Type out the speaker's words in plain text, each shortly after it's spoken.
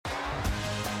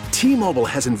T-Mobile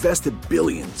has invested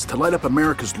billions to light up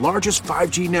America's largest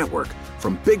 5G network,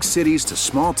 from big cities to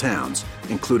small towns,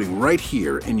 including right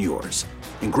here in yours.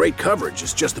 And great coverage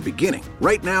is just the beginning.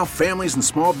 Right now, families and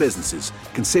small businesses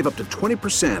can save up to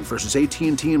 20% versus AT&T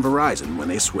and Verizon when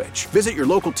they switch. Visit your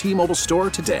local T-Mobile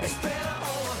store today.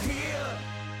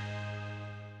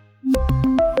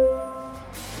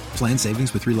 Plan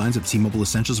savings with 3 lines of T-Mobile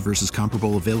Essentials versus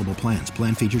comparable available plans.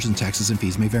 Plan features and taxes and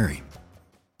fees may vary.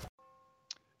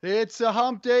 It's a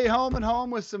hump day home and home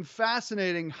with some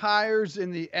fascinating hires in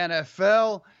the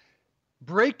NFL.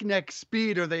 Breakneck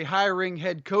speed are they hiring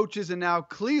head coaches, and now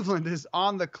Cleveland is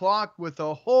on the clock with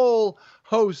a whole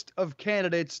host of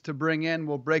candidates to bring in.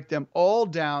 We'll break them all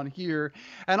down here.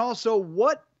 And also,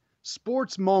 what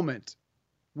sports moment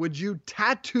would you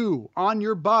tattoo on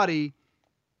your body?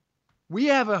 We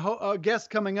have a guest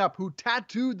coming up who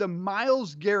tattooed the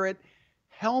Myles Garrett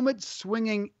helmet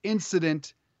swinging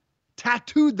incident,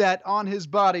 tattooed that on his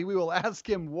body. We will ask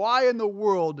him why in the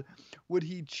world would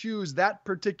he choose that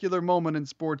particular moment in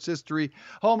sports history.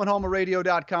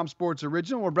 HomeandHomeRadio.com Sports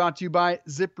Original. We're brought to you by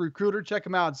ZipRecruiter. Check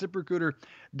them out,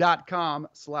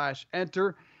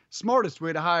 ZipRecruiter.com/enter. Smartest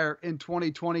way to hire in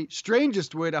 2020.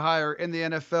 Strangest way to hire in the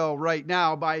NFL right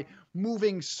now by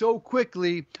moving so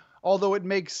quickly. Although it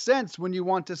makes sense when you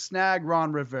want to snag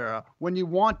Ron Rivera, when you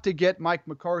want to get Mike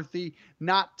McCarthy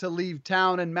not to leave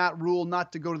town and Matt Rule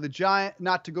not to go to the Giants,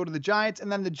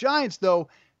 and then the Giants, though,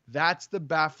 that's the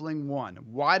baffling one.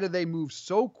 Why do they move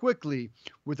so quickly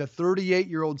with a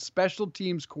 38-year-old special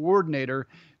teams coordinator,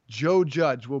 Joe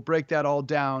Judge? We'll break that all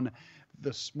down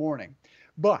this morning.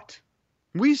 But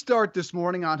we start this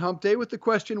morning on Hump Day with the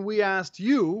question we asked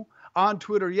you on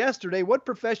Twitter yesterday: what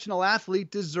professional athlete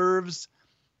deserves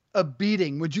a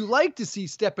beating? Would you like to see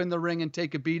step in the ring and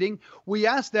take a beating? We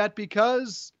asked that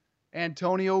because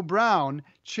Antonio Brown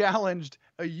challenged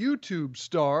a YouTube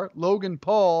star, Logan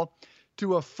Paul,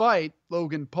 to a fight.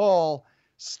 Logan Paul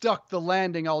stuck the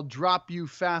landing, "I'll drop you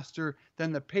faster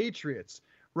than the Patriots."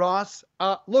 Ross,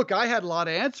 look, I had a lot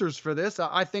of answers for this.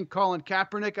 I think Colin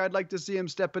Kaepernick, I'd like to see him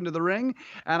step into the ring,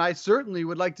 and I certainly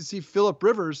would like to see Phillip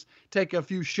Rivers take a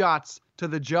few shots to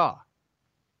the jaw.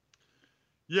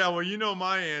 Yeah, well, you know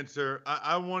my answer.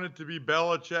 I want it to be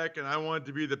Belichick, and I want it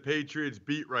to be the Patriots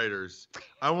beat writers.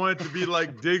 I want it to be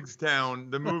like Diggstown,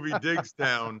 the movie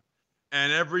Diggstown,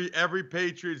 and every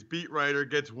Patriots beat writer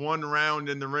gets one round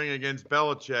in the ring against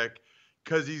Belichick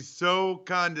because he's so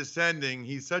condescending.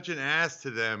 He's such an ass to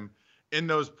them in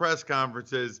those press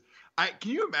conferences.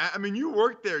 Can you imagine? I mean, you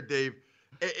worked there, Dave.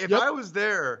 If I was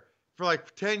there for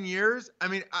like 10 years, I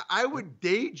mean, I would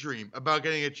daydream about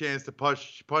getting a chance to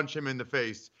punch him in the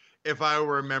face if I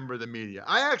were a member of the media.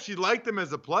 I actually liked him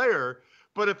as a player,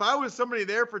 but if I was somebody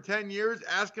there for 10 years,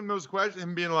 asking those questions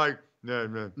and being like,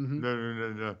 no.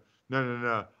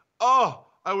 Oh,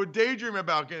 I would daydream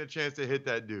about getting a chance to hit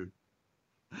that dude.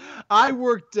 I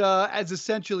worked as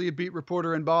essentially a beat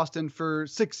reporter in Boston for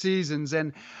 6 seasons.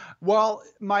 And while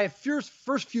my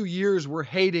first few years were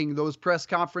hating those press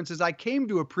conferences, I came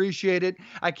to appreciate it.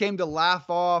 I came to laugh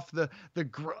off the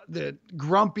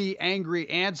grumpy, angry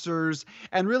answers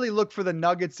and really look for the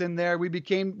nuggets in there. We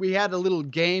had a little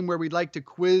game where we'd like to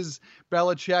quiz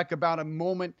Belichick about a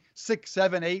moment 6,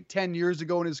 7, 8, 10 years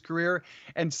ago in his career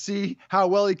and see how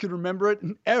well he could remember it.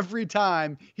 And every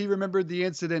time he remembered the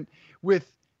incident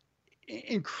with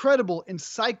incredible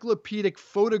encyclopedic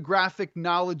photographic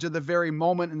knowledge of the very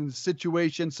moment and the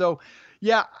situation. So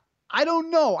yeah, I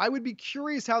don't know. I would be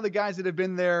curious how the guys that have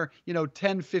been there,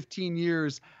 10, 15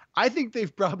 years, I think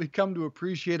they've probably come to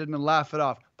appreciate it and laugh it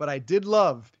off. But I did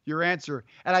love your answer,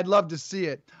 and I'd love to see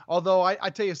it. Although I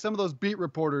tell you, some of those beat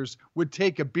reporters would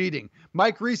take a beating.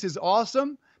 Mike Reese is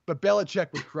awesome, but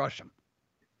Belichick would crush him.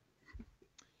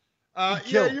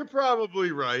 Yeah, you're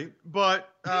probably right, but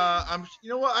you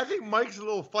know what? I think Mike's a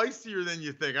little feistier than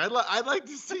you think. I'd like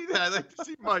to see that. I'd like to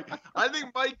see Mike. I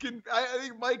think Mike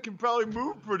can probably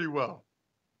move pretty well.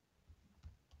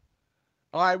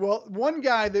 All right. Well, one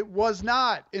guy that was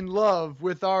not in love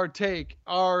with our take,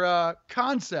 our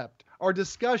concept, our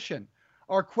discussion,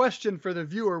 our question for the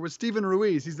viewer was Steven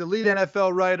Ruiz. He's the lead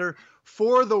NFL writer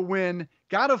for The Win.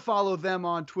 Got to follow them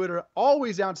on Twitter.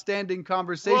 Always outstanding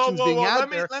conversations being had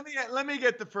there. Let me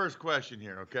get the first question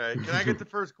here, okay? Can I get the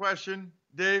first question,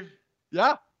 Dave?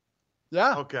 Yeah.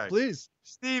 Okay. Please.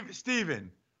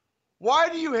 Steven, why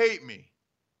do you hate me?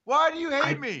 Why do you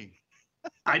hate me?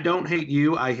 I don't hate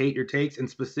you. I hate your takes, and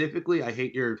specifically, I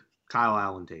hate your Kyle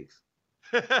Allen takes.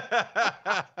 So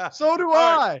do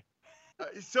I.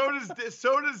 So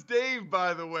does Dave,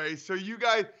 by the way. So you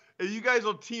guys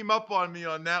will team up on me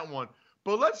on that one.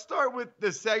 But let's start with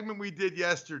the segment we did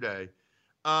yesterday.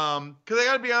 Because I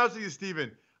got to be honest with you,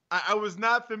 Steven, I was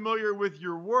not familiar with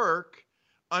your work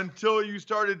until you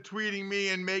started tweeting me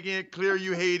and making it clear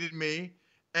you hated me.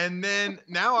 And then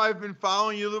now I've been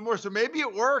following you a little more. So maybe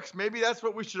it works. Maybe that's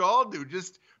what we should all do.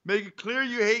 Just make it clear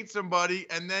you hate somebody,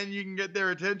 and then you can get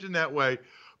their attention that way.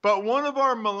 But one of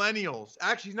our millennials,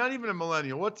 actually, he's not even a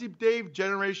millennial. What's he, Dave?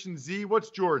 Generation Z?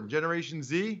 What's Jordan? Generation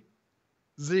Z?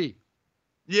 Z.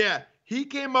 Yeah. He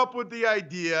came up with the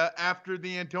idea after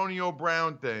the Antonio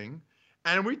Brown thing,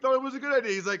 and we thought it was a good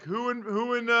idea. He's like, who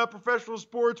in professional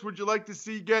sports would you like to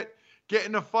see get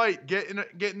in a fight, get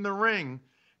in the ring?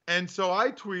 And so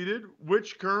I tweeted,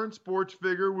 which current sports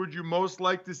figure would you most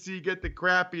like to see get the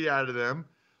crap beat out of them,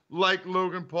 like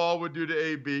Logan Paul would do to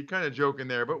AB? Kind of joking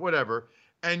there, but whatever.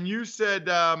 And you said,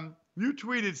 you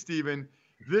tweeted, Steven,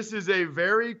 this is a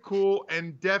very cool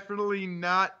and definitely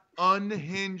not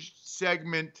unhinged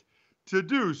segment to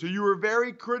do. So you were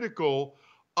very critical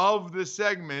of the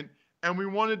segment, and we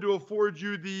wanted to afford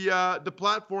you the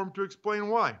platform to explain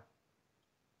why.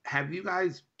 Have you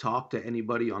guys talked to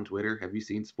anybody on Twitter? Have you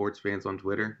seen sports fans on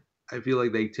Twitter? I feel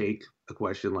like they take a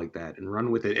question like that and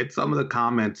run with it. And some of the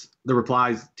comments, the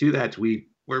replies to that tweet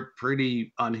were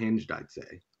pretty unhinged, I'd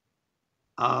say.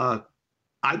 I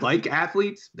like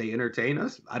athletes. They entertain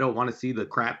us. I don't want to see the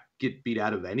crap get beat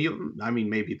out of any of them. I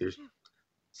mean, maybe there's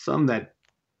some that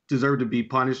deserve to be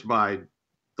punished by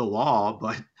the law,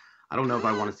 but I don't know if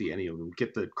I want to see any of them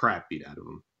get the crap beat out of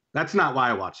them. That's not why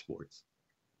I watch sports.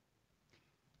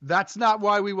 That's not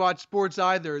why we watch sports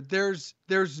either. There's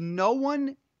no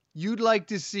one you'd like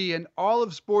to see in all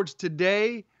of sports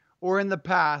today or in the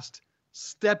past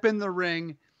step in the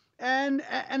ring and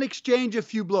exchange a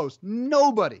few blows.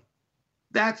 Nobody.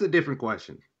 That's a different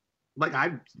question. Like,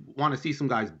 I want to see some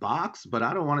guys box, but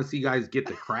I don't want to see guys get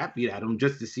the crap beat out of them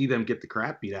just to see them get the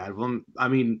crap beat out of them. I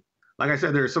mean, like I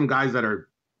said, there are some guys that are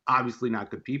obviously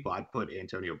not good people. I'd put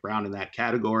Antonio Brown in that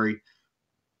category.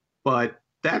 But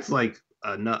that's like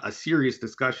a serious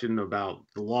discussion about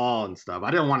the law and stuff.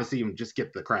 I didn't want to see him just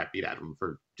get the crap beat out of him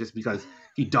just because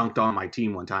he dunked on my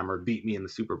team one time or beat me in the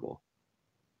Super Bowl.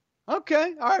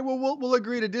 Okay. All right. Well, we'll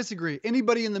agree to disagree.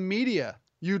 Anybody in the media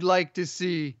you'd like to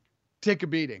see take a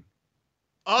beating?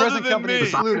 Other Present than company me.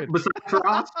 excluded. Besides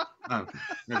Ross? Oh,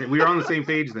 okay, we were on the same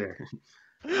page there.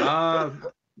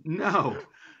 No.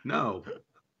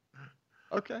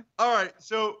 Okay. All right.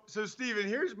 So Steven,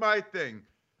 here's my thing.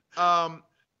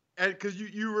 And because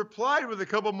you replied with a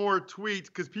couple more tweets,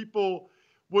 because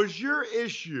was your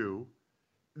issue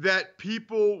that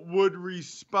people would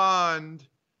respond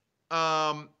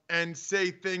and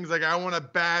say things like, I want to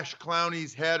bash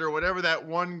Clowney's head or whatever that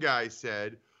one guy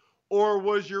said? Or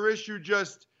was your issue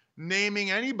just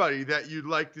naming anybody that you'd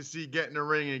like to see get in a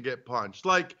ring and get punched?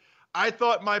 Like, I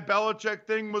thought my Belichick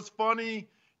thing was funny.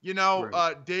 You know,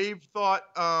 right. Dave thought,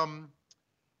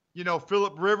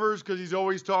 Phillip Rivers, because he's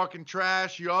always talking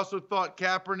trash. He also thought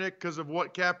Kaepernick because of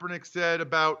what Kaepernick said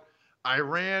about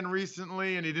Iran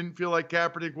recently, and he didn't feel like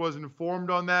Kaepernick was informed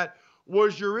on that.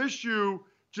 Was your issue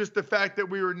just the fact that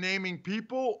we were naming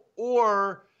people,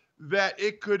 or that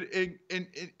it could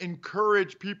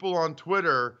encourage people on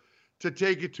Twitter to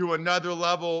take it to another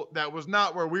level that was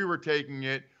not where we were taking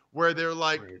it, where they're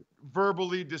like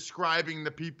verbally describing the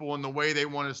people in the way they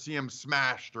want to see them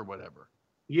smashed or whatever?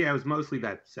 Yeah, it was mostly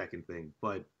that second thing.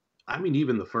 But, I mean,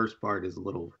 even the first part is a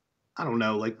little, I don't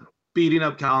know, like beating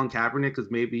up Colin Kaepernick because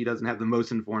maybe he doesn't have the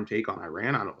most informed take on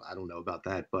Iran. I don't know about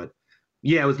that. But,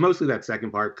 yeah, it was mostly that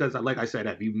second part because, like I said,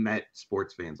 have you met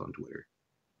sports fans on Twitter?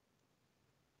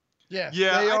 Yes,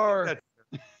 yeah,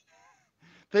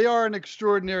 they are an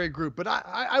extraordinary group. But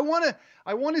I want to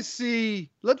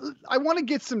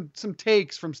get some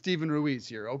takes from Steven Ruiz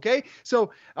here, okay?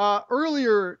 So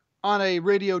earlier on a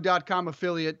radio.com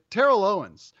affiliate, Terrell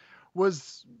Owens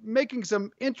was making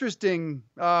some interesting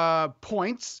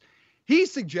points. He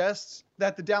suggests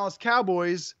that the Dallas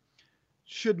Cowboys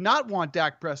should not want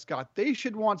Dak Prescott. They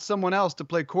should want someone else to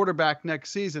play quarterback next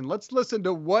season. Let's listen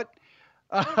to what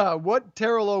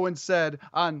Terrell Owens said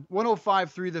on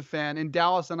 105.3 The Fan in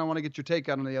Dallas, and I want to get your take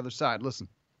on the other side. Listen.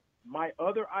 My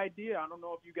other idea, I don't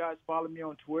know if you guys follow me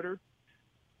on Twitter.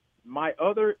 My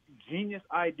other genius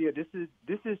idea, this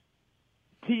is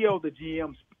T.O. the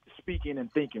GM speaking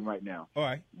and thinking right now. All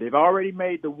right. They've already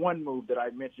made the one move that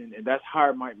I mentioned, and that's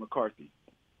hire Mike McCarthy.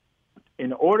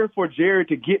 In order for Jerry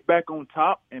to get back on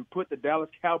top and put the Dallas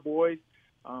Cowboys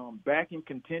back in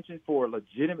contention for a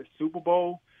legitimate Super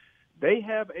Bowl, they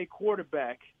have a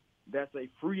quarterback that's a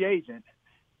free agent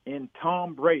in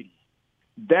Tom Brady.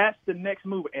 That's the next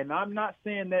move. And I'm not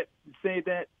saying that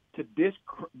to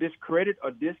discredit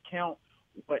or discount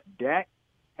what Dak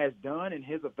has done and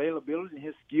his availability and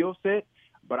his skill set.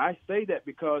 But I say that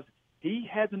because he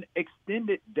hasn't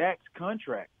extended Dak's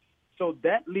contract. So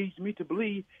that leads me to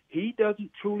believe he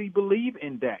doesn't truly believe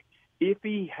in Dak. If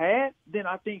he had, then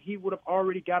I think he would have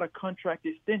already got a contract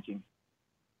extension.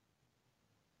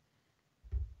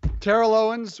 Terrell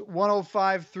Owens,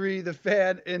 105.3 The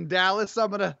Fan in Dallas. I'm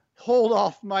going to hold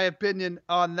off my opinion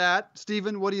on that.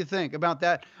 Steven, what do you think about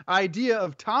that idea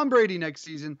of Tom Brady next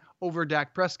season over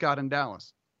Dak Prescott in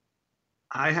Dallas?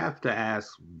 I have to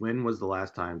ask, when was the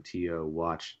last time T.O.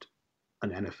 watched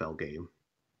an NFL game?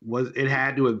 It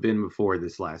had to have been before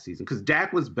this last season, because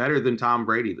Dak was better than Tom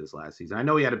Brady this last season. I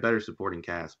know he had a better supporting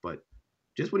cast, but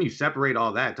just when you separate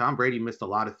all that, Tom Brady missed a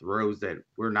lot of throws that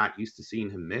we're not used to seeing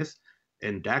him miss.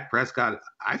 And Dak Prescott,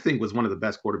 I think, was one of the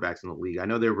best quarterbacks in the league. I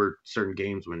know there were certain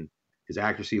games when his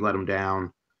accuracy let him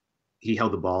down. He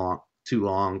held the ball too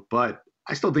long, but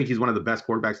I still think he's one of the best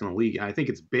quarterbacks in the league. And I think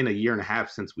it's been a year and a half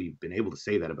since we've been able to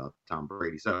say that about Tom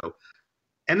Brady. So,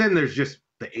 and then there's just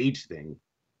the age thing.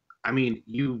 I mean,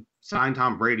 you sign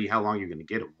Tom Brady, how long are you going to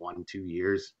get him? 1-2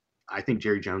 years? I think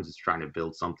Jerry Jones is trying to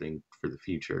build something for the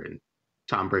future, and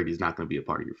Tom Brady is not going to be a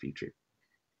part of your future.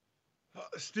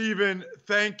 Steven,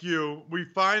 thank you. We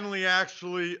finally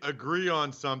actually agree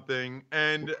on something.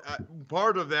 And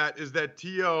part of that is that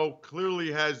T.O.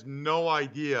 clearly has no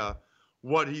idea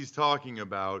what he's talking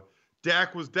about.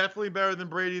 Dak was definitely better than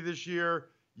Brady this year.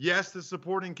 Yes, the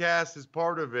supporting cast is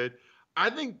part of it.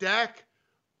 I think Dak,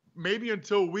 maybe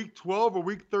until week 12 or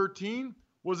week 13,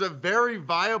 was a very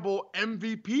viable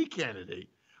MVP candidate.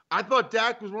 I thought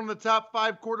Dak was one of the top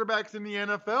 5 quarterbacks in the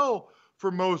NFL for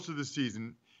most of the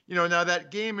season. You know, now that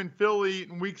game in Philly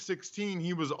in week 16,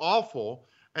 he was awful,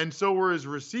 and so were his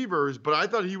receivers, but I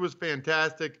thought he was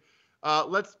fantastic.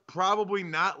 Let's probably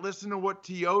not listen to what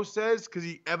T.O. says, because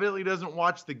he evidently doesn't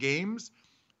watch the games.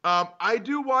 I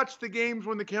do watch the games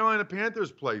when the Carolina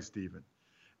Panthers play, Steven.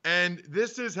 And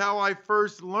this is how I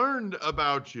first learned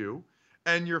about you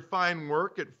and your fine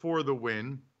work at For the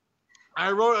Win.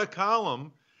 I wrote a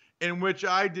column in which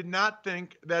I did not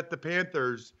think that the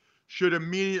Panthers should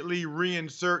immediately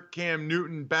reinsert Cam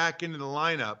Newton back into the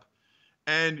lineup.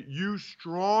 And you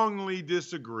strongly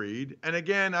disagreed. And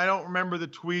again, I don't remember the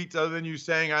tweets other than you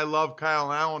saying I love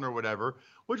Kyle Allen or whatever,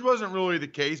 which wasn't really the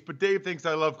case. But Dave thinks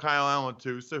I love Kyle Allen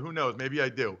too, so who knows? Maybe I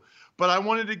do. But I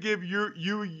wanted to give you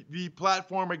the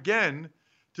platform again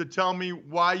to tell me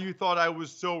why you thought I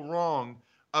was so wrong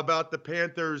about the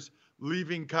Panthers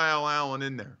leaving Kyle Allen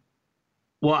in there.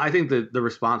 Well, I think the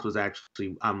response was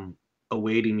actually, I'm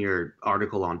awaiting your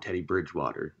article on Teddy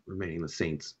Bridgewater remaining the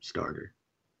Saints starter.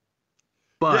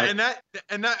 But yeah,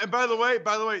 and by the way,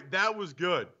 that was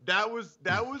good. That was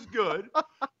good.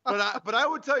 But I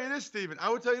would tell you this, Steven. I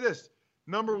would tell you this.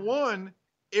 Number one,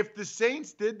 if the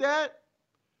Saints did that,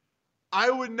 I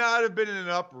would not have been in an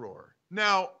uproar.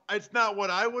 Now, it's not what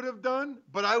I would have done,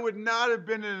 but I would not have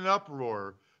been in an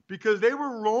uproar because they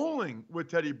were rolling with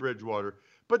Teddy Bridgewater.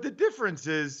 But the difference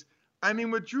is, I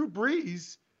mean, with Drew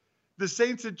Brees, the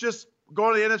Saints had just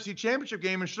gone to the NFC Championship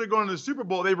game and should have gone to the Super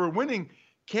Bowl. They were winning.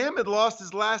 Cam had lost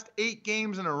his last 8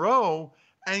 games in a row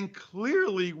and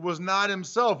clearly was not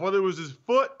himself, whether it was his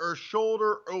foot or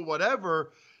shoulder or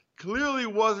whatever, clearly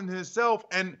wasn't himself.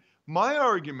 And my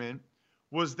argument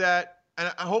was that, and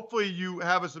hopefully you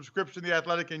have a subscription to The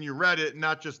Athletic and you read it,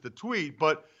 not just the tweet,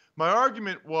 but my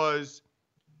argument was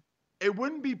it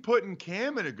wouldn't be putting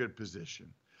Cam in a good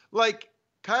position. Like,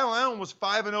 Kyle Allen was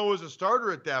 5-0 as a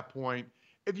starter at that point.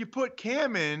 If you put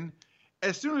Cam in,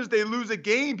 as soon as they lose a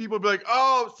game, people will be like,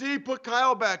 oh, see, put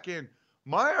Kyle back in.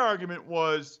 My argument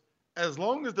was, as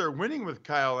long as they're winning with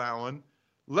Kyle Allen,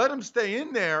 let him stay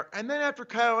in there. And then after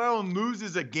Kyle Allen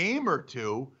loses a game or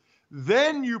two,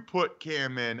 then you put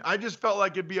Cam in. I just felt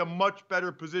like it'd be a much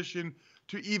better position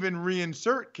to even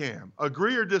reinsert Cam.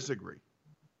 Agree or disagree?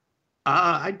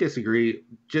 I disagree,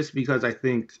 just because I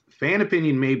think fan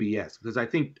opinion maybe yes, because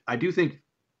I do think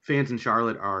fans in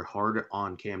Charlotte are hard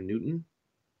on Cam Newton.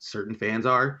 Certain fans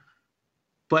are,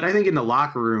 but I think in the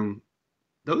locker room,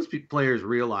 those players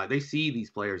realize they see these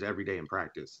players every day in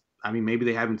practice. I mean, maybe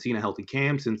they haven't seen a healthy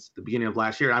Cam since the beginning of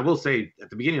last year. I will say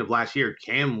at the beginning of last year,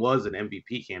 Cam was an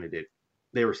MVP candidate.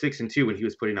 They were 6-2 when he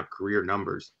was putting up career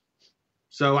numbers.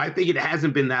 So I think it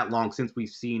hasn't been that long since we've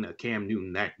seen a Cam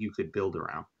Newton that you could build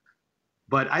around.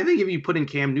 But I think if you put in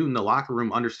Cam Newton, the locker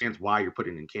room understands why you're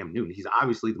putting in Cam Newton. He's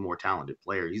obviously the more talented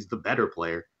player. He's the better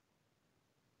player.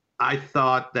 I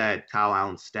thought that Kyle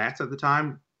Allen's stats at the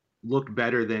time looked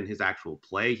better than his actual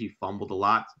play. He fumbled a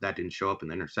lot. That didn't show up in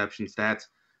the interception stats.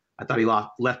 I thought he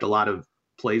left a lot of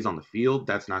plays on the field.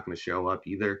 That's not going to show up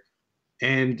either.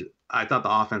 And I thought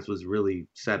the offense was really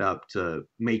set up to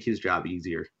make his job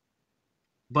easier.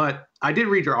 But I did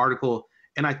read your article,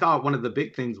 And I thought one of the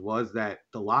big things was that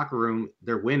the locker room,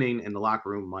 they're winning, and the locker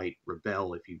room might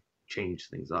rebel if you change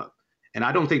things up. And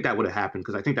I don't think that would have happened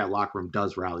because I think that locker room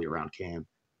does rally around Cam.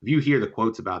 If you hear the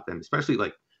quotes about them, especially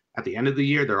like at the end of the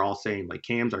year, they're all saying like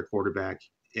Cam's our quarterback.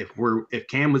 If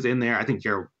Cam was in there, I think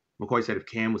Gerald McCoy said if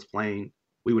Cam was playing,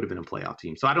 we would have been a playoff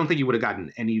team. So I don't think you would have gotten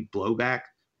any blowback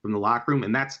from the locker room,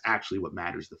 and that's actually what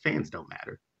matters. The fans don't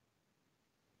matter.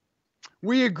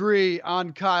 We agree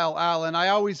on Kyle Allen. I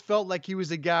always felt like he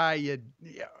was a guy,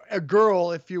 a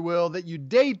girl, if you will, that you'd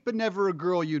date, but never a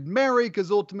girl you'd marry, because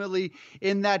ultimately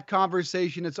in that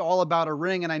conversation, it's all about a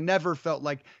ring. And I never felt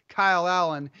like Kyle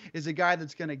Allen is a guy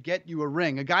that's going to get you a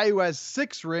ring. A guy who has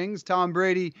 6 rings, Tom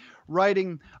Brady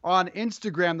writing on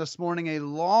Instagram this morning, a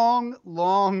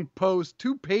long post,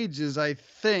 2 pages, I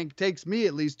think, takes me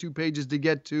at least 2 pages to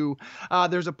get to.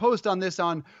 There's a post on this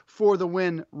on For the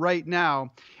Win right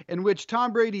now, in which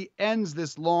Tom Brady ends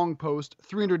this long post,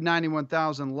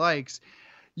 391,000 likes.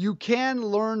 You can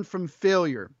learn from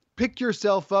failure. Pick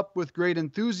yourself up with great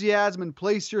enthusiasm and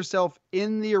place yourself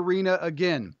in the arena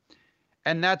again.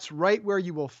 And that's right where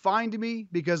you will find me,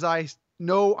 because I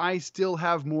know I still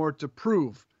have more to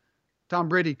prove. Tom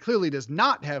Brady clearly does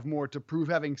not have more to prove,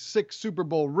 having 6 Super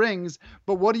Bowl rings.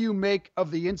 But what do you make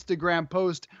of the Instagram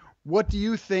post? What do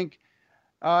you think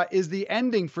is the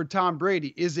ending for Tom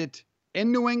Brady? Is it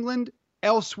in New England,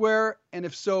 elsewhere, and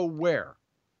if so, where?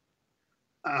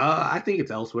 I think it's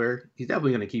elsewhere. He's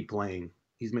definitely going to keep playing.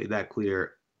 He's made that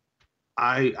clear.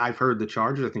 I've heard the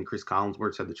Chargers. I think Chris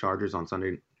Collinsworth said the Chargers on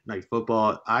Sunday Night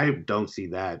Football. I don't see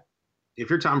that. If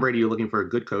you're Tom Brady, you're looking for a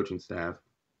good coaching staff.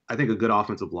 I think a good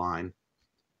offensive line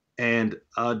and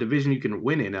a division you can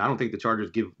win in. And I don't think the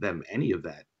Chargers give them any of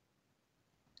that.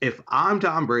 If I'm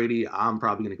Tom Brady, I'm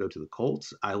probably going to go to the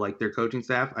Colts. I like their coaching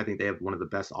staff. I think they have one of the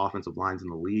best offensive lines in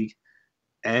the league.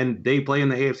 And they play in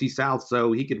the AFC South,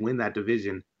 so he could win that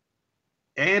division.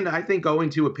 And I think going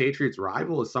to a Patriots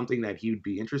rival is something that he would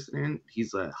be interested in.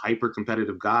 He's a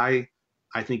hyper-competitive guy.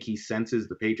 I think he senses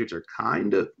the Patriots are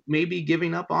kind of maybe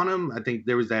giving up on him. I think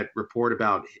there was that report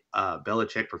about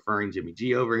Belichick preferring Jimmy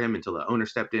G over him until the owner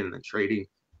stepped in and then trading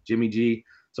Jimmy G.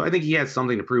 So I think he has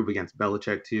something to prove against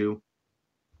Belichick too.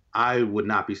 I would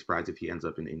not be surprised if he ends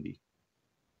up in Indy.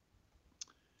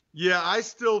 Yeah, I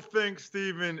still think,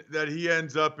 Steven, that he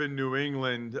ends up in New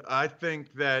England. I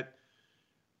think that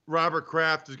Robert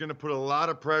Kraft is going to put a lot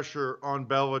of pressure on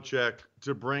Belichick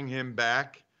to bring him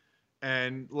back.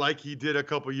 And like he did a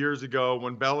couple years ago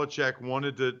when Belichick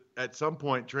wanted to, at some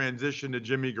point, transition to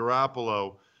Jimmy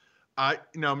Garoppolo,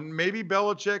 maybe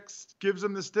Belichick gives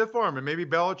him the stiff arm, and maybe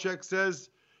Belichick says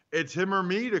it's him or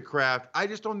me to Kraft. I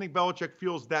just don't think Belichick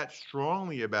feels that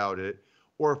strongly about it,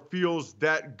 or feels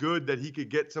that good that he could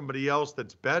get somebody else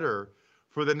that's better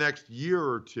for the next year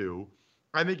or two.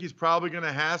 I think he's probably going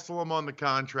to hassle him on the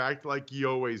contract like he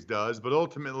always does. But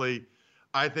ultimately,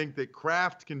 I think that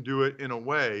Kraft can do it in a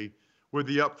way with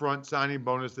the upfront signing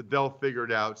bonus that they'll figure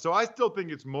it out. So I still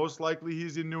think it's most likely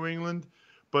he's in New England,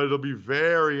 but it'll be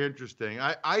very interesting.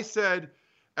 I said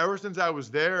ever since I was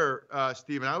there,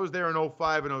 Stephen, I was there in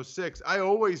 05 and 06, I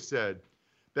always said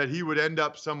that he would end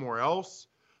up somewhere else,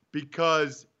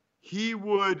 because he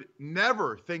would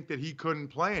never think that he couldn't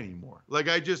play anymore. Like,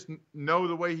 I just know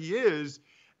the way he is,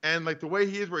 and like the way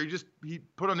he is, where he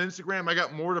put on Instagram, I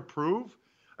got more to prove.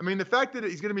 I mean, the fact that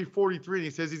he's going to be 43 and he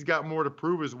says he's got more to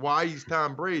prove is why he's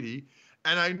Tom Brady.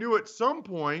 And I knew at some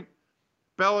point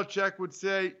Belichick would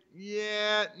say,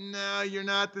 yeah, no, you're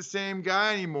not the same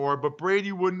guy anymore, but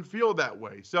Brady wouldn't feel that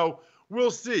way. So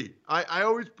we'll see. I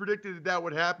always predicted that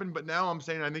would happen, but now I'm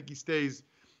saying I think he stays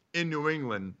in New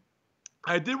England.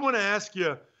 I did want to ask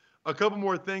you a couple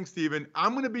more things, Stephen.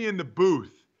 I'm going to be in the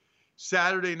booth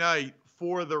Saturday night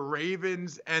for the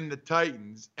Ravens and the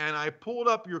Titans, and I pulled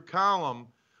up your column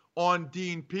on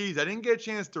Dean Pees. I didn't get a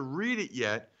chance to read it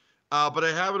yet, but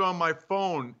I have it on my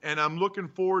phone, and I'm looking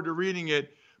forward to reading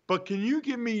it. But can you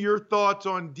give me your thoughts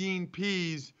on Dean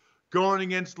Pees going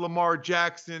against Lamar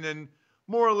Jackson, and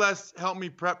more or less help me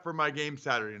prep for my game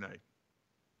Saturday night?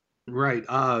 Right.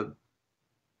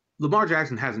 Lamar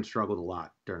Jackson hasn't struggled a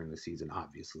lot during the season,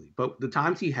 obviously. But the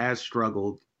times he has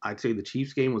struggled, I'd say the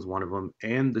Chiefs game was one of them.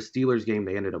 And the Steelers game,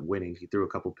 they ended up winning. He threw a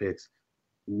couple picks.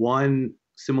 One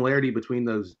similarity between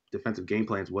those defensive game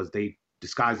plans was they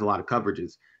disguised a lot of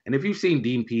coverages. And if you've seen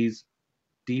Dean Pees'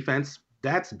 defense,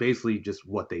 that's basically just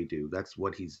what they do. That's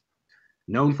what he's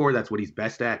known for. That's what he's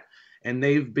best at. And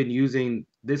they've been using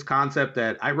this concept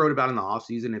that I wrote about in the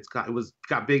offseason. It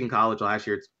got big in college last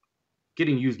year. It's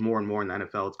getting used more and more in the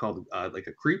NFL. It's called like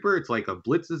a creeper. It's like a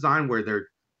blitz design where they're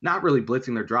not really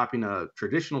blitzing. They're dropping a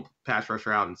traditional pass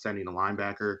rusher out and sending a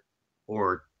linebacker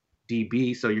or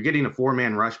DB. So you're getting a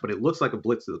 4-man rush, but it looks like a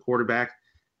blitz to the quarterback.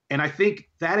 And I think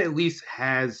that at least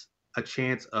has a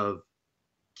chance of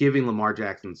giving Lamar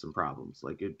Jackson some problems.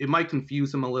 Like it might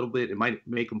confuse him a little bit. It might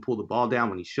make him pull the ball down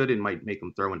when he shouldn't. It might make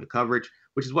him throw into coverage,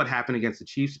 which is what happened against the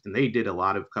Chiefs. And they did a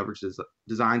lot of coverage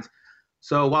designs.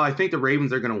 So while I think the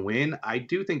Ravens are going to win, I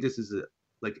do think this is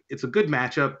it's a good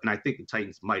matchup. And I think the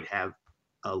Titans might have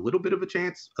a little bit of a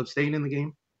chance of staying in the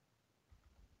game.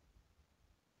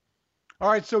 All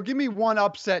right. So give me one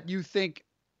upset you think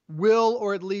will,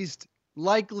 or at least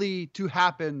likely to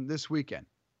happen this weekend.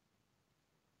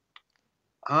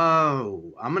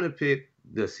 Oh, I'm going to pick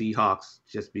the Seahawks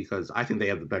just because I think they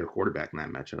have the better quarterback in that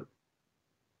matchup.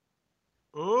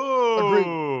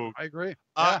 Oh, I agree.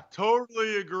 I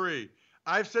totally agree.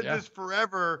 I've said Yeah. this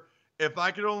forever. If I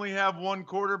could only have one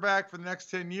quarterback for the next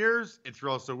 10 years, it's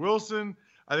Russell Wilson.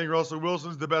 I think Russell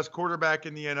Wilson's the best quarterback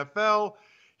in the NFL.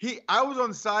 I was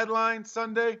on sideline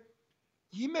Sunday.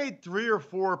 He made 3 or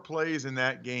 4 plays in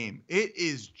that game. It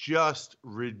is just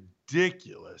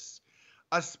ridiculous.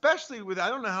 Especially with, I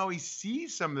don't know how he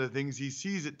sees some of the things he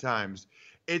sees at times.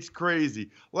 It's crazy.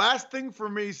 Last thing for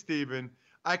me, Steven,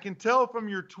 I can tell from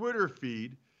your Twitter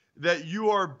feed that you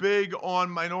are big on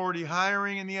minority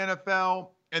hiring in the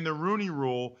NFL and the Rooney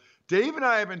Rule. Dave and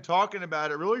I have been talking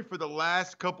about it really for the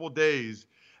last couple days.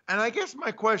 And I guess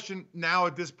my question now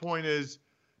at this point is,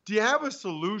 do you have a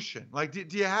solution? Like,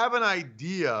 do you have an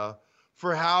idea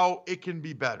for how it can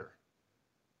be better?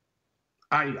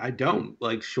 I don't,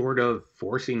 short of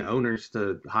forcing owners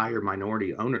to hire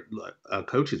minority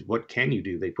coaches. What can you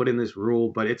do? They put in this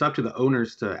rule, but it's up to the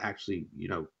owners to actually,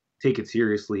 take it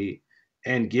seriously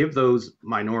and give those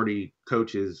minority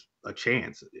coaches a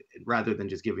chance rather than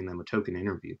just giving them a token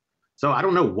interview. So I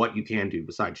don't know what you can do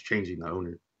besides changing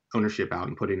the ownership out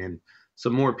and putting in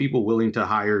some more people willing to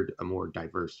hire a more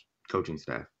diverse coaching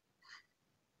staff.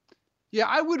 Yeah,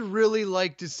 I would really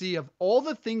like to see, of all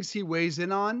the things he weighs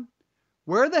in on,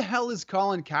 where the hell is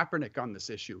Colin Kaepernick on this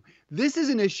issue? This is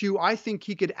an issue I think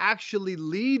he could actually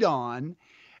lead on.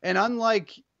 And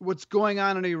unlike what's going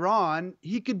on in Iran,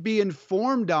 he could be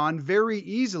informed on very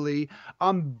easily.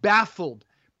 I'm baffled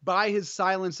by his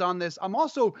silence on this. I'm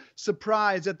also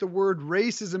surprised that the word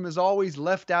racism is always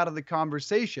left out of the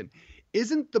conversation.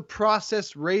 Isn't the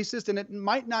process racist? And it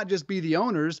might not just be the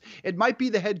owners. It might be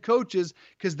the head coaches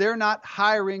because they're not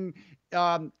hiring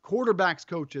quarterbacks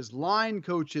coaches, line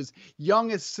coaches,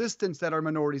 young assistants that are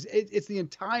minorities. It's the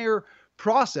entire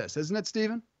process, isn't it,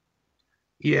 Stephen?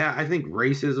 Yeah, I think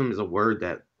racism is a word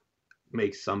that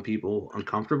makes some people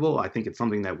uncomfortable. I think it's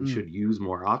something that we should use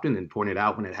more often and point it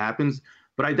out when it happens.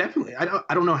 But I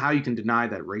don't know how you can deny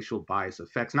that racial bias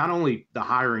affects not only the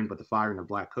hiring, but the firing of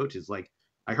black coaches. Like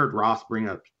I heard Ross bring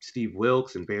up Steve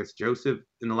Wilks and Vance Joseph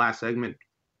in the last segment.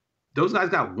 Those guys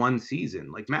got 1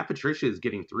 season. Like Matt Patricia is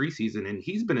getting 3 seasons, and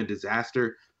he's been a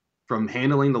disaster from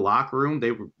handling the locker room.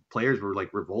 Players were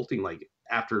revolting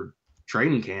after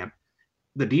training camp.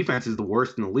 The defense is the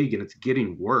worst in the league, and it's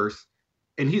getting worse.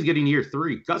 And he's getting year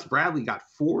 3. Gus Bradley got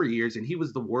 4 years, and he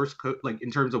was the worst coach. In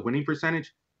terms of winning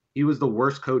percentage, he was the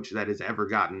worst coach that has ever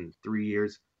gotten 3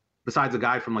 years, besides a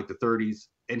guy from the 30s,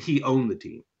 and he owned the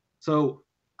team. So,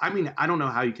 I mean, I don't know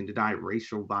how you can deny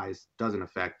racial bias doesn't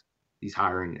affect these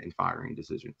hiring and firing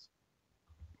decisions.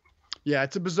 Yeah,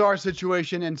 it's a bizarre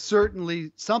situation, and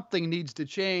certainly something needs to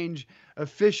change.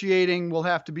 Officiating will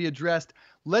have to be addressed.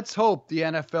 Let's hope the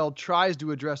NFL tries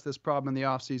to address this problem in the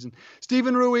offseason.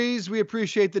 Steven Ruiz, we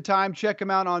appreciate the time. Check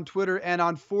him out on Twitter and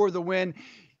on For the Win.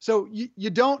 So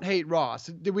you don't hate Ross.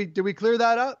 Did we clear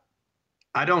that up?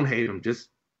 I don't hate him. Just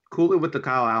cool it with the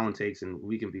Kyle Allen takes, and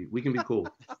we can be cool.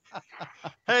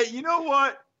 Hey, you know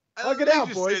what? Hug it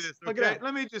out, boys.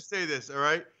 Let me just say this, all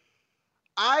right?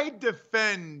 I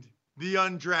defend the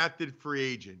undrafted free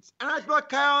agents. And I thought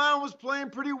Kyle Allen was playing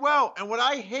pretty well. And what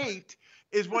I hate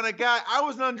is when I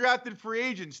was an undrafted free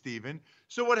agent, Steven.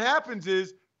 So what happens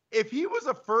is if he was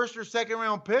a 1st or 2nd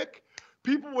round pick,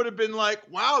 people would have been like,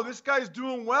 wow, this guy's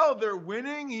doing well. They're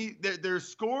winning. They're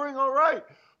scoring all right.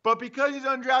 But because he's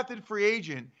an undrafted free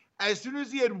agent, as soon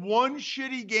as he had 1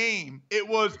 shitty game, it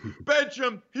was bench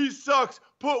him. He sucks.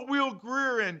 Put Will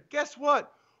Grier in. Guess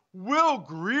what? Will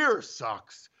Grier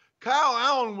sucks. Kyle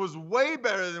Allen was way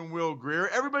better than Will Grier.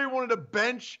 Everybody wanted to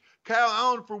bench Kyle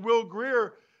Allen for Will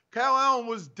Grier. Kyle Allen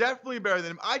was definitely better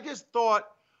than him. I just thought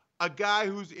a guy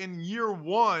who's in year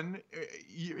 1,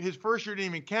 his first year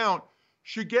didn't even count,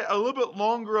 should get a little bit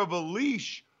longer of a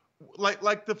leash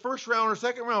like the 1st round or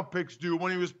 2nd round picks do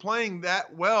when he was playing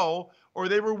that well, or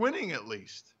they were winning at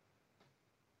least.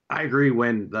 I agree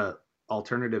when the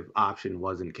alternative option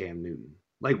wasn't Cam Newton.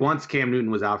 Once Cam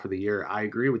Newton was out for the year, I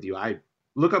agree with you. I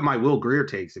Look up my Will Grier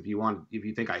takes if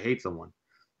you think I hate someone.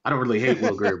 I don't really hate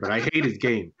Will Grier, but I hate his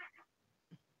game.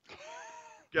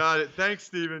 Got it. Thanks,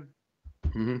 Steven.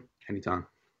 Anytime.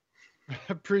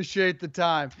 Appreciate the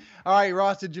time. All right,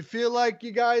 Ross, did you feel like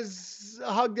you guys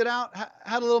hugged it out?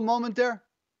 Had a little moment there?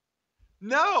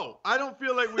 No, I don't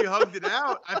feel like we hugged it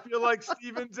out. I feel like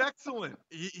Steven's excellent.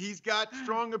 He's got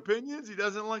strong opinions. He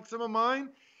doesn't like some of mine.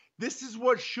 This is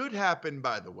what should happen,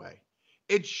 by the way.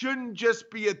 It shouldn't just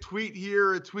be a tweet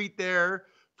here, a tweet there,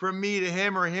 from me to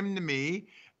him or him to me.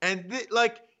 And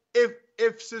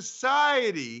if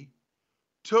society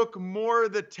took more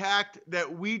of the tact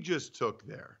that we just took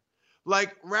there,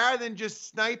 like rather than just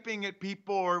sniping at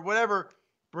people or whatever,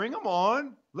 bring them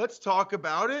on. Let's talk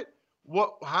about it.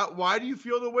 Why do you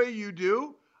feel the way you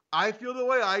do? I feel the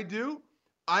way I do.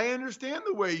 I understand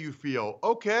the way you feel.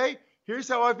 Okay, here's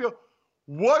how I feel.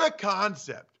 What a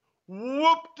concept.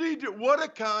 Whoop-de-doo. What a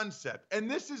concept. And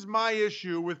this is my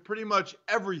issue with pretty much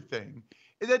everything.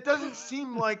 It doesn't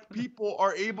seem like people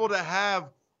are able to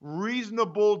have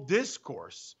reasonable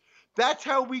discourse. That's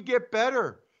how we get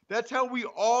better. That's how we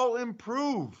all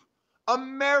improve.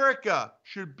 America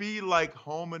should be like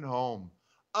Home and Home.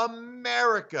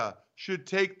 America should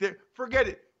take forget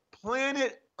it.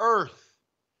 Planet Earth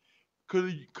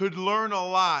could learn a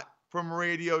lot from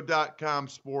radio.com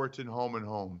sports and Home and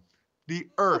Home. The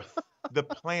Earth, the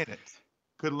planet,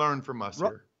 could learn from us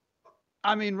here.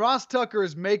 I mean, Ross Tucker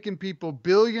is making people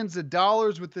billions of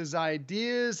dollars with his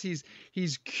ideas. He's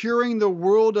curing the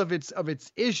world of its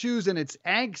issues and its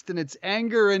angst and its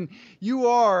anger. And you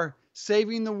are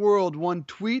saving the world one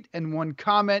tweet and one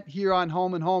comment here on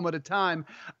Home and Home at a time.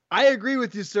 I agree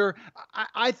with you, sir.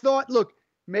 I thought, look,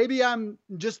 maybe I'm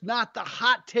just not the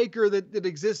hot taker that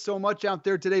exists so much out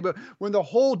there today, but when the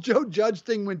whole Joe Judge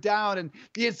thing went down and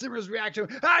the instant reaction,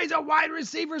 he's a wide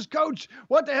receivers coach.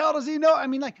 What the hell does he know? I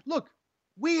mean, look,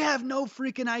 we have no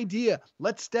freaking idea.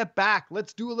 Let's step back.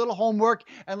 Let's do a little homework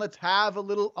and let's have a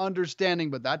little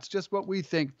understanding. But that's just what we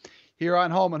think here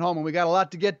on Home and Home. And we got a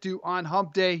lot to get to on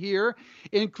Hump Day here,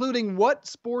 including what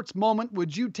sports moment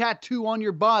would you tattoo on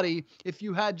your body if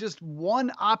you had just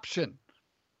one option?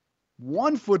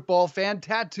 One football fan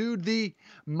tattooed the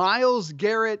Myles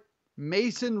Garrett,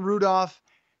 Mason Rudolph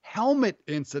helmet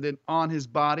incident on his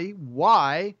body.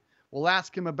 Why? We'll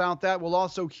ask him about that. We'll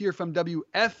also hear from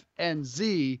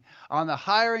WFNZ on the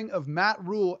hiring of Matt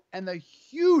Rule and the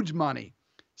huge money,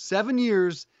 7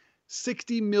 years,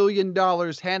 $60 million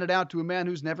handed out to a man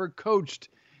who's never coached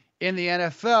in the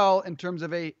NFL in terms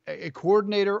of a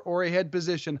coordinator or a head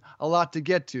position. A lot to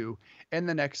get to in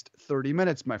the next 30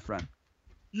 minutes, my friend.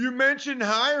 You mentioned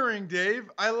hiring,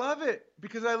 Dave. I love it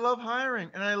because I love hiring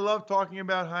and I love talking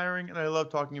about hiring and I love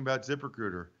talking about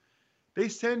ZipRecruiter. They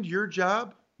send your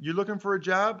job. You're looking for a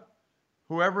job?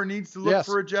 Whoever needs to look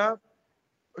for a job?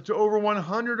 To over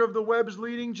 100 of the web's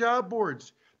leading job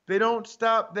boards. They don't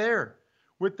stop there.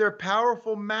 With their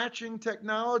powerful matching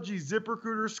technology,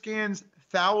 ZipRecruiter scans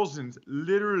thousands,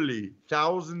 literally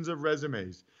thousands of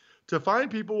resumes to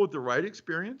find people with the right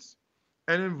experience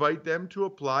and invite them to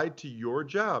apply to your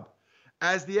job.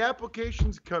 As the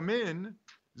applications come in,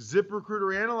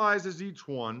 ZipRecruiter analyzes each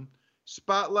one,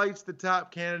 spotlights the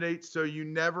top candidates so you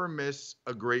never miss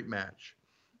a great match.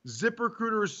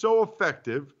 ZipRecruiter is so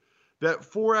effective that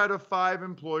 4 out of 5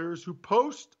 employers who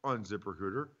post on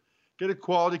ZipRecruiter get a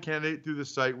quality candidate through the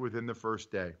site within the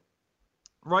first day.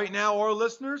 Right now, our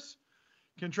listeners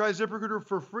can try ZipRecruiter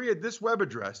for free at this web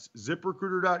address,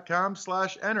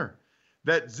 ziprecruiter.com/enter.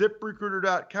 That's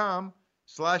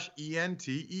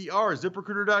ziprecruiter.com/ENTER.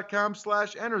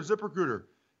 ZipRecruiter.com/enter. ZipRecruiter,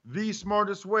 the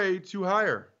smartest way to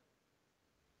hire.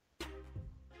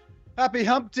 Happy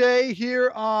Hump Day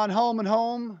here on Home and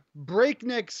Home.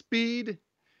 Breakneck speed.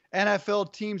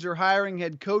 NFL teams are hiring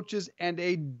head coaches and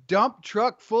a dump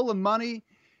truck full of money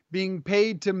being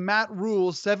paid to Matt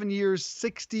Rule, 7 years,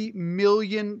 $60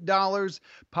 million,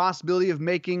 possibility of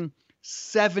making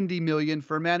 $70 million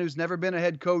for a man who's never been a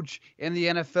head coach in the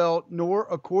NFL nor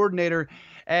a coordinator.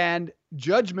 And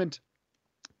judgment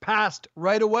passed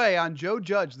right away on Joe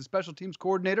Judge, the special teams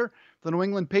coordinator for the New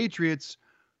England Patriots,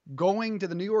 going to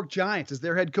the New York Giants as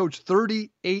their head coach,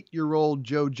 38-year-old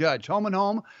Joe Judge. Home and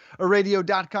Home, a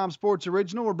radio.com sports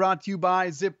original. We're brought to you by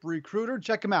ZipRecruiter.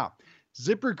 Check them out.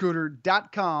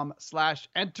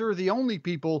 ZipRecruiter.com/enter. The only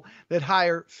people that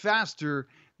hire faster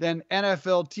than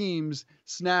NFL teams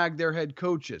snag their head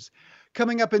coaches.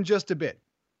 Coming up in just a bit,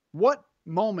 what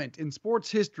moment in sports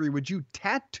history would you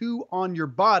tattoo on your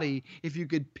body if you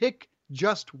could pick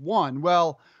just one?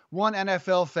 Well, one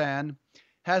NFL fan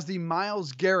has the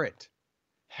Myles Garrett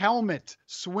helmet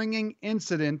swinging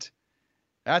incident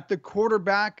At the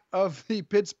quarterback of the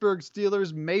Pittsburgh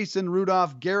Steelers, Mason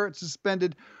Rudolph, Garrett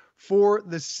suspended for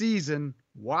the season.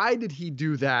 Why did he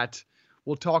do that?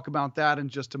 We'll talk about that in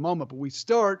just a moment. But we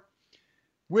start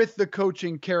with the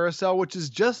coaching carousel, which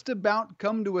has just about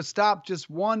come to a stop. Just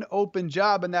one open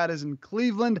job, and that is in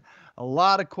Cleveland. A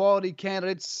lot of quality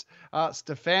candidates,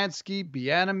 Stefanski,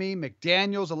 Bieniemy,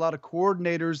 McDaniels, a lot of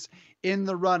coordinators in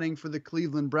the running for the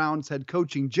Cleveland Browns head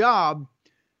coaching job.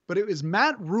 But it was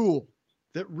Matt Rhule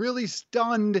that really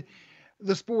stunned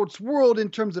the sports world in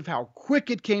terms of how quick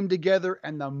it came together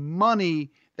and the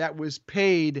money that was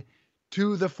paid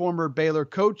to the former Baylor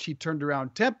coach. He turned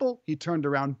around Temple. He turned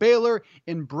around Baylor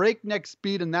in breakneck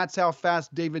speed, and that's how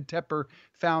fast David Tepper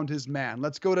found his man.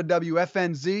 Let's go to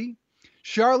WFNZ,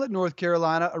 Charlotte, North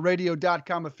Carolina, a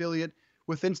radio.com affiliate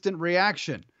with instant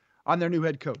reaction on their new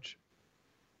head coach.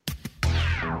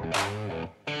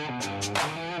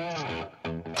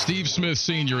 Steve Smith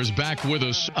Sr. is back with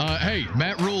us. Hey,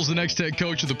 Matt Rhule's the next head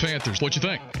coach of the Panthers. What you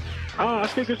think? I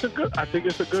think it's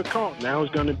a good call. Now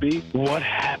it's going to be what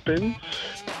happens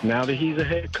now that he's a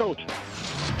head coach.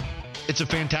 It's a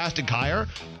fantastic hire.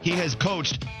 He has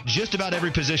coached just about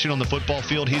every position on the football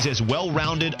field. He's as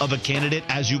well-rounded of a candidate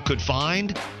as you could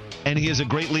find, and he is a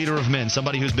great leader of men,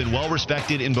 somebody who's been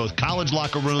well-respected in both college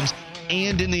locker rooms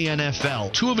and in the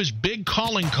NFL. Two of his big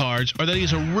calling cards are that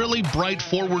he's a really bright,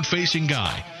 forward-facing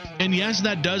guy. And yes,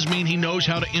 that does mean he knows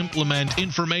how to implement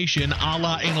information a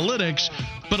la analytics,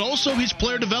 but also his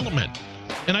player development.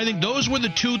 And I think those were the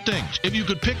two things. If you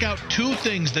could pick out two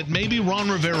things that maybe Ron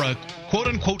Rivera,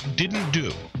 quote-unquote, didn't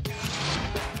do.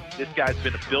 This guy's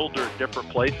been a builder in different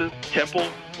places. Temple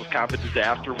was kind of a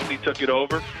disaster when he took it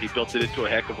over. He built it into a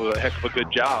heck of a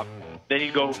good job. Then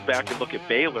you go back and look at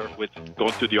Baylor with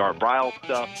going through the Art Briles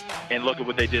stuff and look at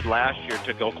what they did last year,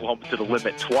 took Oklahoma to the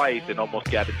limit twice and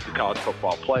almost got into the college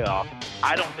football playoff.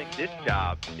 I don't think this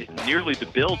job is nearly the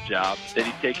build job that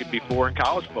he's taken before in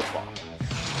college football.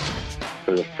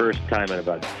 For the first time in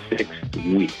about 6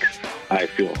 weeks, I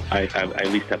feel I at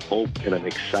least have hope, and I'm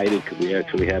excited because we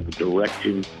actually have the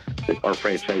direction that our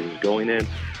franchise is going in.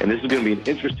 And this is going to be an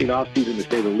interesting offseason to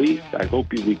say the least. I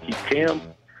hope we keep Cam.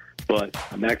 But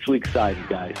I'm actually excited,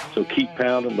 guys. So keep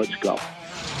pounding. Let's go.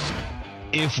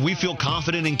 If we feel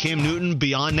confident in Cam Newton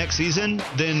beyond next season,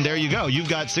 then there you go. You've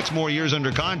got 6 more years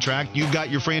under contract. You've got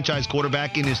your franchise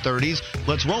quarterback in his 30s.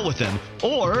 Let's roll with him.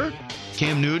 Or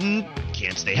Cam Newton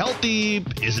can't stay healthy,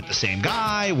 isn't the same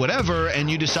guy, whatever,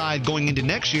 and you decide going into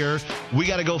next year, we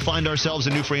got to go find ourselves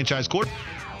a new franchise quarterback.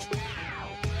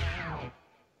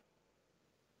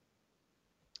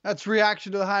 That's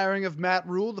reaction to the hiring of Matt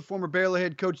Rhule, the former Baylor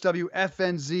head coach,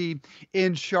 WFNZ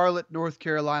in Charlotte, North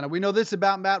Carolina. We know this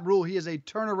about Matt Rhule. He is a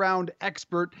turnaround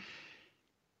expert.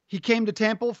 He came to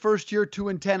Temple, first year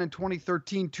 2-10 in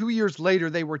 2013. 2 years later,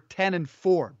 they were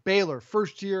 10-4. Baylor,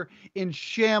 first year in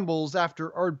shambles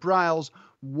after Art Briles,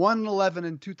 1-11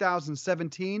 in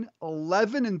 2017,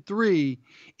 11-3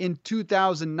 in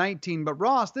 2019. But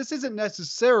Ross, this isn't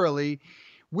necessarily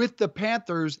with the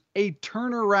Panthers a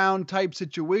turnaround type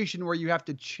situation where you have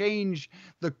to change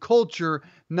the culture.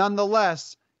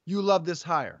 Nonetheless, you love this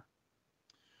hire.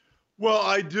 Well,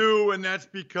 I do, and that's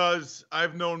because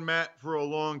I've known Matt for a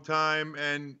long time,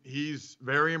 and he's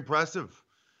very impressive.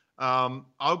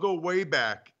 I'll go way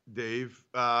back, Dave.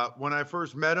 When I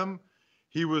first met him,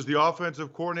 he was the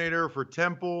offensive coordinator for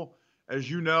Temple. As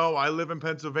you know, I live in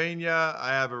Pennsylvania.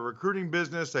 I have a recruiting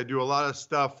business. I do a lot of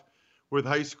stuff with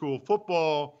high school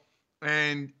football,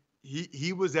 and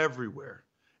he was everywhere.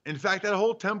 In fact, that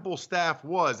whole Temple staff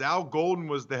was. Al Golden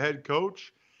was the head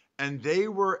coach, and they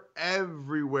were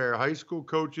everywhere. High school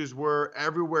coaches were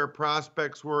everywhere.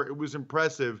 Prospects were. It was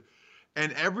impressive.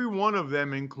 And every one of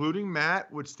them, including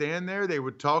Matt, would stand there. They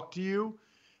would talk to you,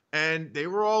 and they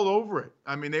were all over it.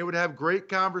 I mean, they would have great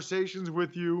conversations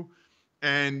with you,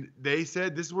 and they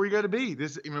said, this is where you got to be.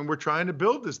 We're trying to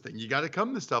build this thing. You got to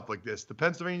come to stuff like this. The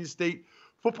Pennsylvania State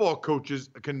Football Coaches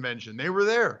Convention, they were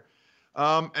there.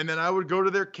 And then I would go to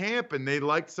their camp, and they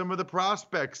liked some of the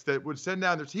prospects that would send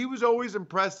down there. He was always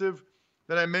impressive.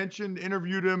 That I mentioned,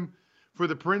 interviewed him for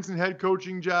the Princeton head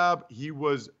coaching job. He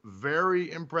was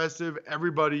very impressive.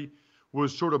 Everybody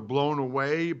was sort of blown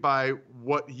away by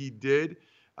what he did.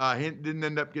 He didn't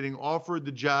end up getting offered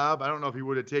the job. I don't know if he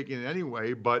would have taken it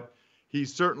anyway, but he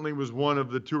certainly was one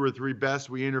of the 2 or 3 best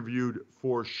we interviewed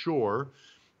for sure.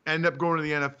 Ended up going to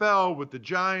the NFL with the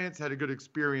Giants, had a good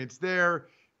experience there,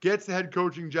 gets the head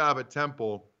coaching job at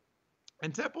Temple.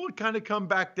 And Temple had kind of come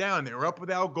back down. They were up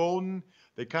with Al Golden.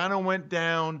 They kind of went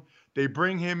down. They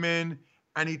bring him in,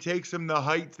 and he takes them to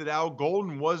heights that Al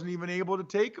Golden wasn't even able to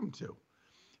take him to.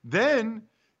 Then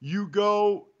You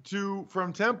go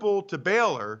from Temple to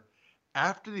Baylor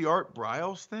after the Art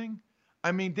Briles thing.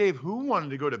 I mean, Dave, who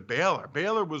wanted to go to Baylor?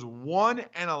 Baylor was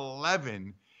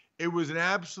 1-11. It was an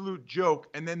absolute joke.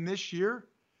 And then this year,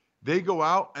 they go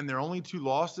out and their only 2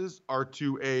 losses are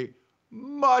to a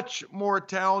much more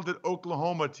talented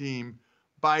Oklahoma team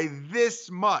by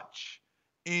this much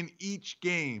in each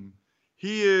game.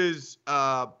 He is,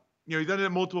 he's done it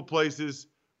in multiple places.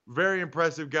 Very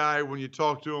impressive guy when you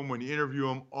talk to him, when you interview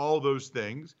him, all those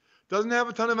things. Doesn't have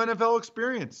a ton of NFL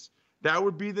experience. That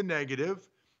would be the negative.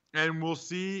 And we'll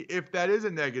see if that is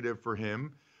a negative for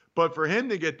him. But for him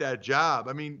to get that job,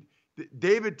 I mean,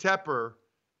 David Tepper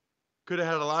could have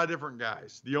had a lot of different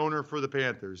guys, the owner for the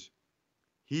Panthers.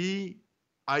 He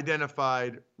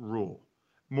identified Rule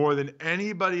more than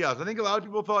anybody else. I think a lot of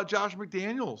people thought Josh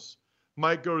McDaniels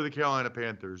might go to the Carolina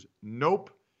Panthers. Nope.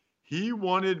 He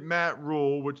wanted Matt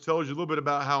Rule, which tells you a little bit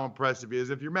about how impressive he is.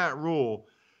 If you're Matt Rule,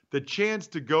 the chance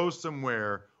to go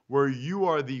somewhere where you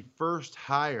are the first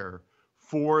hire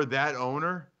for that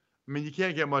owner, I mean, you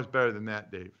can't get much better than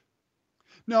that, Dave.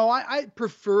 No, I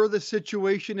prefer the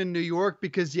situation in New York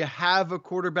because you have a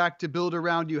quarterback to build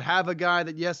around. You have a guy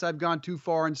that, yes, I've gone too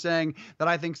far in saying that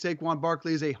I think Saquon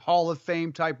Barkley is a Hall of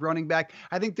Fame type running back.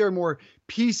 I think there are more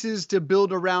pieces to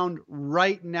build around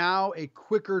right now, a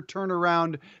quicker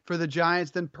turnaround for the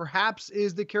Giants than perhaps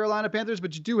is the Carolina Panthers.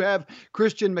 But you do have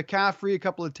Christian McCaffrey, a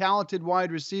couple of talented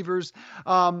wide receivers.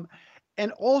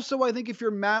 And also, I think if you're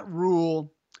Matt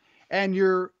Rule, and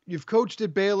you've coached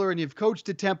at Baylor and you've coached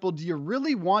at Temple, do you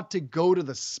really want to go to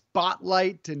the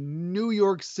spotlight to New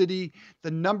York City, the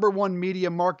 #1 media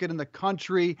market in the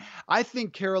country? I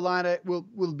think Carolina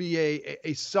will be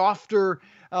a softer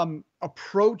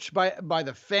approach by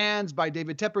the fans, by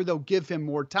David Tepper. They'll give him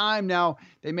more time. Now,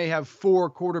 they may have 4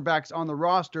 quarterbacks on the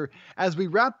roster. As we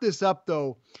wrap this up,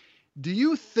 though, do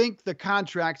you think the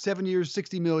contract, 7 years,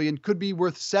 $60 million, could be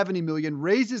worth $70 million,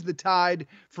 raises the tide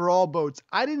for all boats?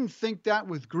 I didn't think that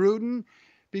with Gruden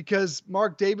because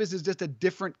Mark Davis is just a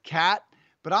different cat,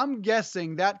 but I'm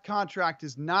guessing that contract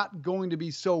is not going to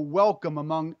be so welcome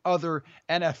among other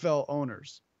NFL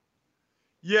owners.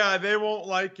 Yeah, they won't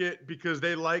like it because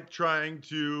they like trying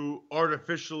to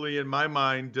artificially, in my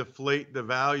mind, deflate the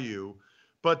value.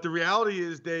 But the reality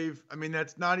is, Dave, I mean,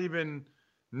 that's not even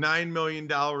 $9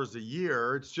 million a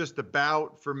year. It's just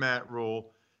about for Matt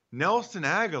Rule. Nelson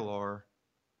Aguilar,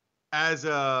 as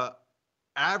a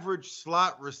average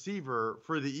slot receiver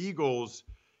for the Eagles,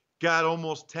 got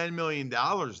almost $10 million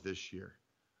this year.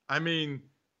 I mean,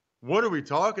 what are we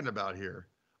talking about here?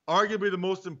 Arguably the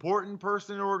most important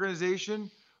person in the organization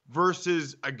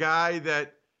versus a guy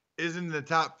that isn't in the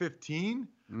top 15.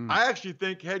 I actually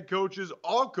think head coaches,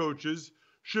 all coaches,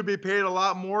 should be paid a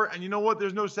lot more. And you know what?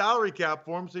 There's no salary cap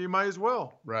for him, so you might as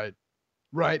well. Right.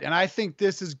 And I think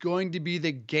this is going to be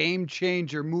the game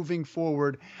changer moving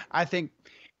forward. I think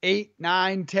 $8,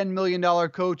 $9, $10 million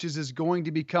coaches is going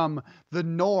to become the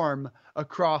norm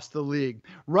across the league.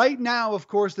 Right now, of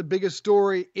course, the biggest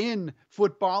story in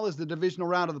football is the divisional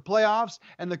round of the playoffs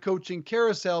and the coaching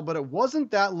carousel. But it wasn't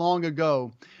that long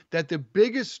ago that the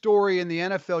biggest story in the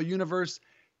NFL universe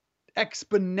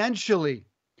exponentially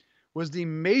was the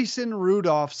Mason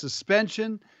Rudolph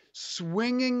suspension,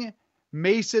 swinging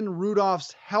Mason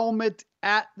Rudolph's helmet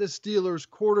at the Steelers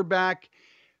quarterback.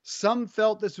 Some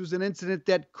felt this was an incident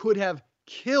that could have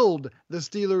killed the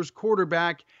Steelers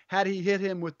quarterback had he hit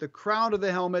him with the crown of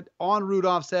the helmet on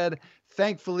Rudolph's head.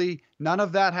 Thankfully, none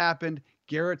of that happened.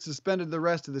 Garrett suspended the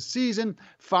rest of the season.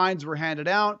 Fines were handed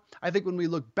out. I think when we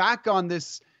look back on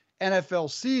this NFL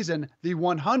season, the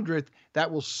 100th,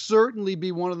 that will certainly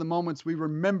be one of the moments we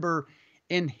remember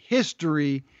in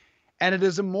history, and it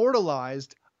is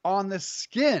immortalized on the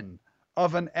skin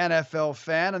of an NFL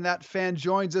fan, and that fan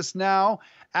joins us now.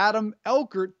 Adam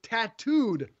Elkert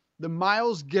tattooed the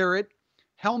Myles Garrett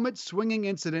helmet swinging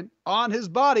incident on his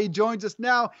body, joins us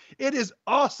now. It is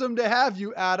awesome to have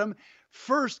you, Adam.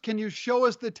 First, can you show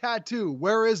us the tattoo?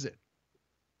 Where is it?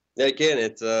 Yeah, I can.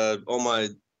 It's on my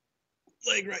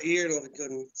leg right here. I don't know if you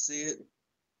couldn't see it.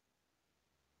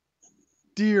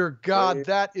 Dear God,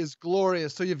 that is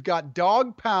glorious. So you've got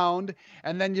Dog Pound,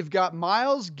 and then you've got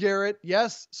Myles Garrett,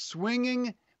 yes,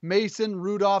 swinging Mason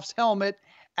Rudolph's helmet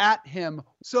at him.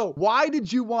 So why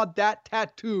did you want that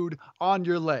tattooed on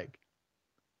your leg?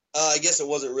 I guess it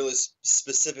wasn't really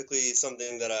specifically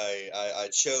something that I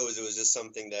chose. It was just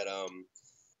something that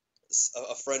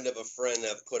a friend of a friend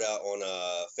have put out on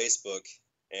Facebook,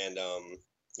 and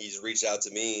he's reached out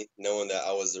to me knowing that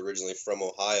I was originally from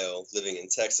Ohio, living in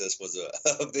Texas, was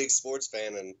a big sports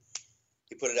fan, and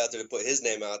he put it out there to put his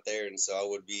name out there. And so I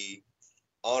would be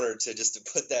honored to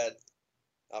put that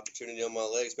opportunity on my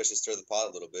leg, especially stir the pot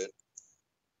a little bit.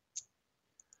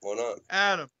 Why not?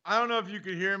 Adam, I don't know if you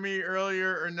could hear me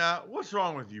earlier or not. What's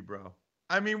wrong with you, bro?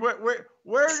 I mean,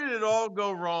 where did it all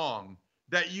go wrong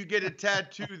that you get a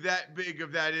tattoo that big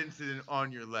of that incident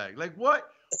on your leg? Like, what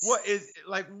is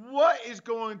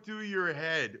going through your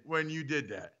head when you did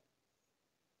that?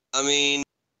 I mean,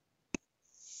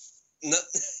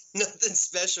 nothing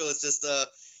special. It's just a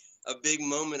big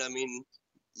moment. I mean,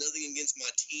 nothing against my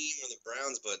team or the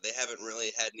Browns, but they haven't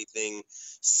really had anything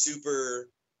super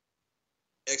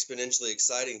exponentially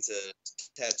exciting to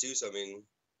tattoo. So, I mean,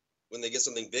 when they get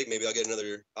something big, maybe I'll get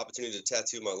another opportunity to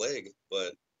tattoo my leg.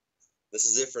 But this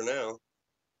is it for now.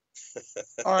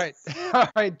 All right. All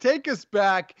right. Take us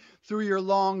back through your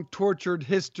long, tortured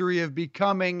history of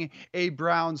becoming a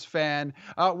Browns fan.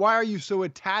 Why are you so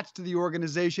attached to the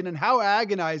organization, and how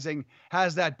agonizing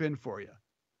has that been for you?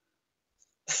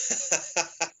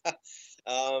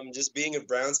 Just being a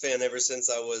Browns fan ever since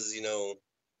I was,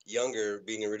 younger,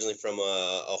 being originally from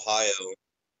Ohio.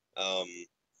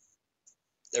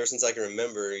 Ever since I can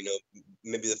remember,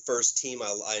 maybe the first team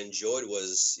I enjoyed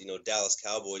was, Dallas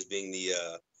Cowboys being the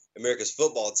America's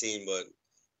football team. But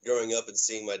growing up and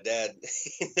seeing my dad,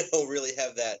 really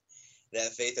have that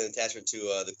faith and attachment to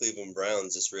the Cleveland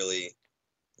Browns just really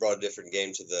brought a different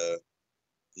game to the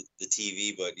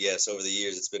TV. But yes, over the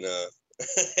years it's been a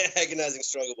agonizing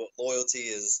struggle. But loyalty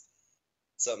is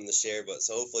something to share. But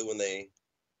so hopefully when they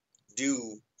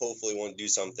do want to do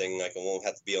something, like I won't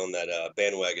have to be on that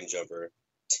bandwagon jumper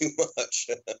too much.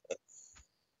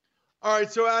 All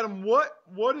right, so Adam, what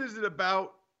is it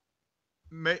about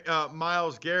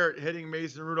Myles Garrett hitting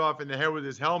Mason Rudolph in the head with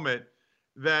his helmet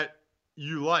that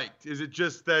you liked? Is it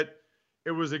just that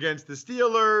it was against the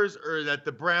Steelers, or that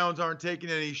the Browns aren't taking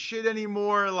any shit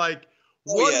anymore? Like,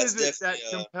 what is it that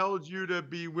compelled you to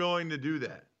be willing to do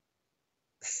that?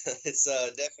 It's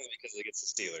definitely because it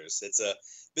against the Steelers. It's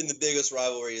been the biggest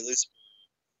rivalry, at least,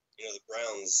 the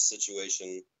Browns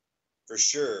situation for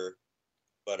sure.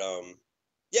 But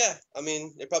yeah, I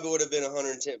mean, it probably would have been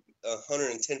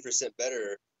 110%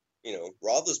 better,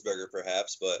 Roethlisberger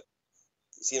perhaps, but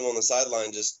seeing him on the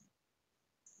sideline, just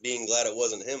being glad it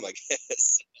wasn't him, I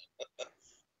guess.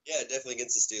 Yeah, definitely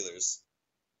against the Steelers.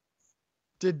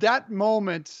 Did that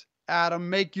moment, Adam,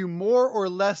 make you more or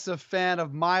less a fan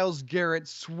of Myles Garrett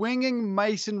swinging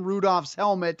Mason Rudolph's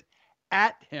helmet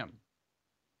at him?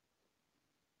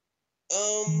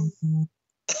 I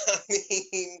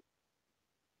mean,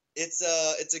 it's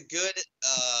a good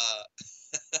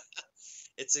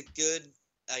it's a good,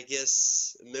 I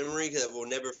guess, memory that we'll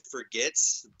never forget.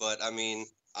 But I mean,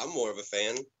 I'm more of a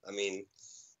fan. I mean,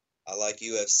 I like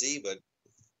UFC, but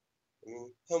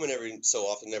helmet every so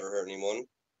often never hurt anyone.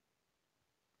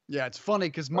 Yeah, it's funny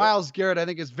because Myles Garrett, I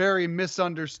think, is very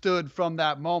misunderstood from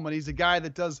that moment. He's a guy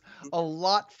that does a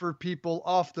lot for people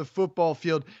off the football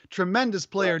field. Tremendous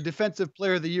player, defensive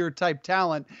player of the year type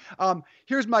talent.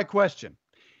 Here's my question.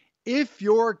 If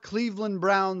your Cleveland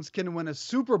Browns can win a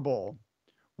Super Bowl,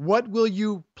 what will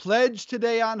you pledge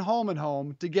today on Home and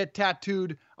Home to get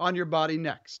tattooed on your body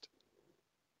next?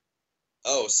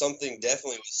 Oh, something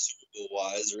definitely with Super Bowl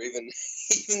wise, or even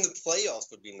the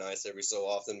playoffs would be nice every so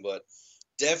often, but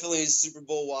definitely Super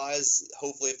Bowl wise.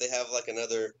 Hopefully, if they have like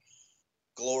another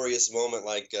glorious moment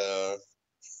like the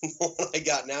one I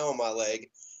got now on my leg,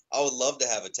 I would love to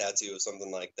have a tattoo of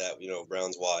something like that.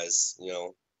 Browns wise.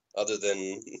 Other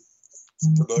than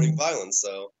promoting violence,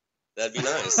 so that'd be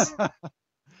nice.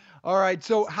 All right.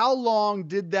 So, how long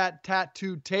did that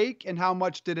tattoo take, and how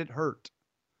much did it hurt?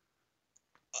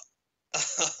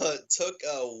 It took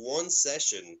one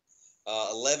session,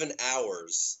 11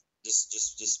 hours.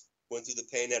 Just went through the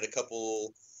pain, had a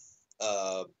couple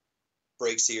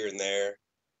breaks here and there.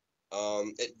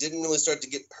 It didn't really start to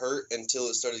get hurt until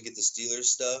it started to get the Steelers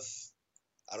stuff.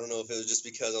 I don't know if it was just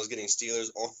because I was getting Steelers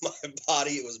on my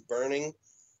body, it was burning,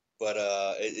 but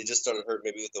it just started hurting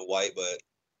maybe with the white. But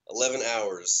 11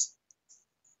 hours,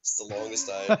 it's the longest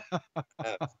I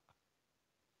have.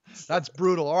 That's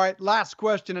brutal. All right, last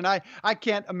question. And I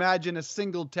can't imagine a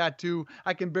single tattoo.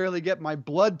 I can barely get my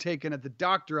blood taken at the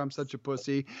doctor. I'm such a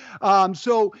pussy.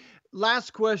 So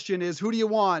last question is, who do you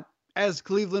want as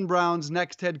Cleveland Browns'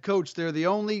 next head coach? They're the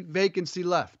only vacancy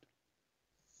left.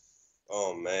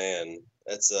 Oh, man.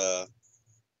 That's a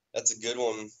good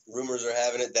one. Rumors are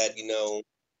having it that, I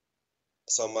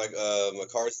saw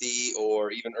McCarthy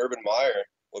or even Urban Meyer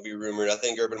would be rumored. I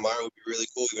think Urban Meyer would be really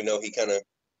cool, even though he kind of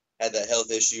had that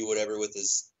health issue, whatever, with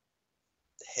his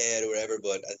head or whatever,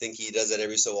 but I think he does that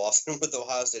every so often with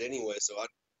Ohio State anyway, so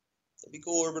it'd be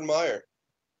cool, Urban Meyer.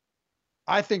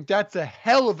 I think that's a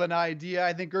hell of an idea.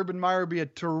 I think Urban Meyer would be a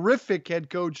terrific head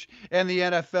coach in the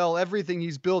NFL. Everything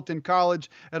he's built in college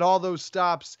at all those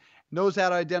stops, knows how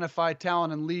to identify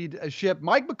talent and lead a ship.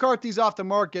 Mike McCarthy's off the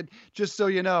market, just so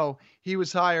you know. He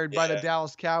was hired by the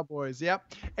Dallas Cowboys.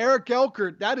 Yep. Eric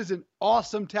Elkert, that is an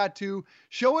awesome tattoo.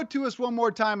 Show it to us one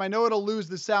more time. I know it'll lose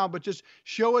the sound, but just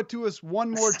show it to us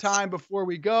one more time before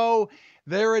we go.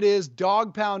 There it is,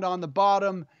 dog pound on the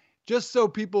bottom. Just so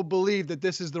people believe that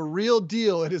this is the real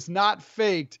deal. It is not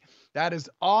faked. That is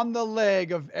on the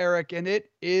leg of Eric, and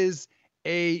it is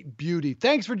a beauty.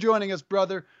 Thanks for joining us,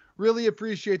 brother. Really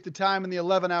appreciate the time and the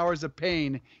 11 hours of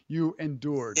pain you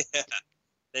endured. Yeah,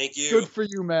 thank you. Good for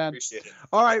you, man. Appreciate it.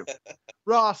 All right,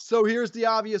 Ross, so here's the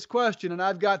obvious question, and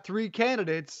I've got 3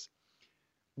 candidates.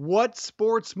 What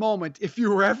sports moment, if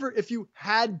you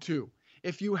had to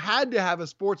have a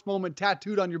sports moment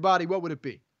tattooed on your body, what would it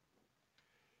be?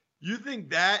 You think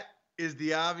that is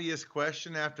the obvious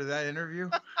question after that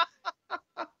interview?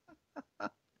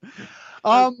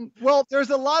 Well,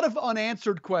 there's a lot of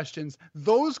unanswered questions.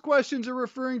 Those questions are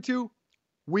referring to,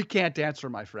 we can't answer,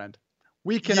 my friend.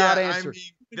 We cannot answer.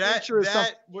 I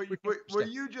mean, what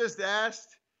you just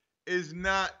asked is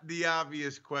not the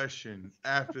obvious question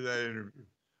after that interview.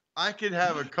 I could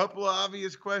have a couple of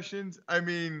obvious questions. I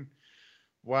mean,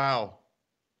 wow.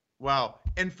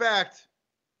 In fact,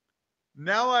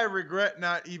 now I regret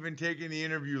not even taking the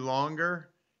interview longer,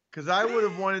 because I would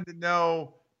have wanted to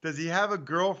know, does he have a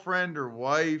girlfriend or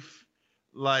wife?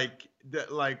 Like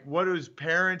what do his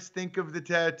parents think of the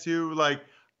tattoo? Like,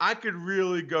 I could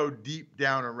really go deep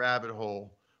down a rabbit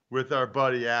hole with our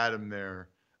buddy Adam there.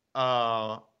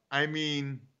 I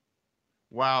mean,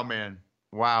 wow, man.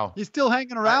 Wow. He's still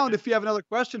hanging around if you have another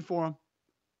question for him.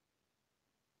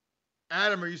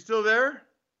 Adam, are you still there?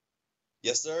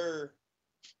 Yes, sir.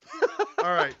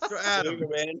 All right. So Adam, are you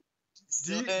married?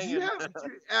 Do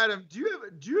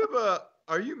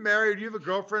you have a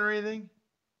girlfriend or anything?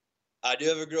 I do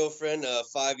have a girlfriend,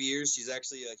 5 years. She's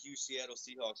actually a huge Seattle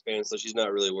Seahawks fan, so she's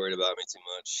not really worried about me too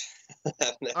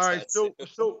much. All right. So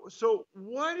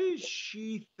what did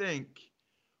she think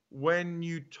when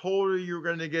you told her you were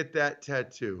going to get that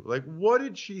tattoo? Like, what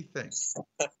did she think?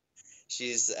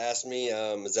 She's asked me,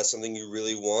 is that something you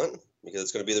really want? Because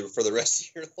it's going to be there for the rest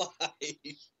of your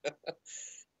life.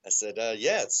 I said,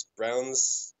 yeah, it's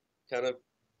Browns kind of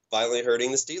violently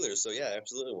hurting the Steelers. So yeah, I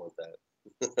absolutely want that.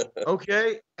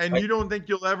 Okay. And you don't think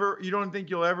you'll ever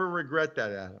regret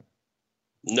that, Adam?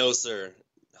 No, sir.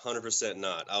 100%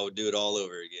 not. I would do it all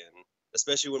over again.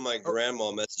 Especially when my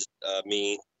grandma messaged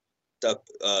me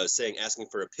asking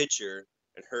for a picture,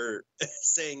 and her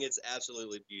saying it's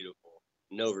absolutely beautiful.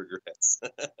 No regrets.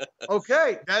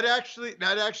 Okay. That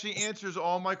actually answers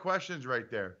all my questions right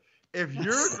there. If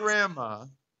your grandma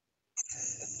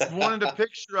wanted a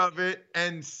picture of it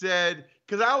and said,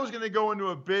 because I was going to go into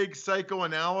a big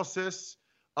psychoanalysis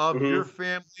of your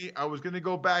family. I was going to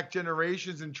go back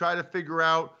generations and try to figure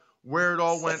out where it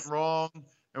all went wrong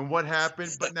and what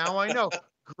happened. But now I know.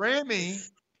 Grammy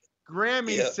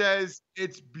says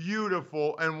it's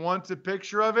beautiful and wants a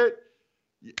picture of it.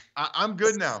 I'm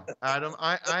good now, Adam.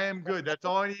 I am good. That's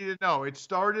all I need to know. It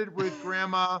started with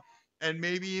grandma and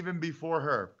maybe even before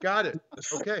her. Got it.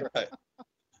 Okay. Right.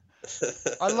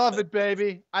 I love it,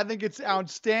 baby. I think it's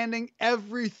outstanding.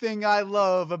 Everything I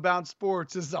love about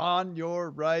sports is on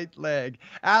your right leg.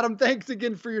 Adam, thanks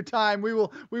again for your time. We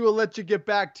will let you get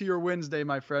back to your Wednesday,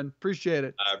 my friend. Appreciate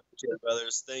it. I appreciate it,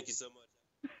 brothers. Thank you so much.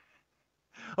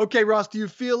 Okay, Ross, do you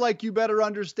feel like you better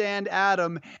understand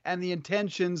Adam and the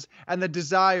intentions and the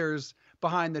desires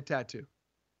behind the tattoo?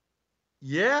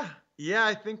 Yeah,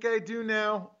 I think I do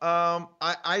now.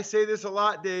 I say this a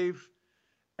lot, Dave,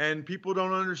 and people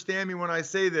don't understand me when I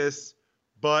say this,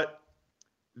 but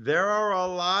there are a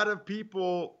lot of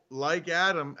people like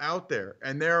Adam out there,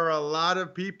 and there are a lot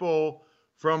of people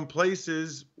from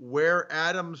places where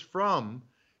Adam's from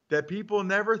that people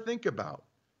never think about.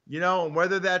 You know,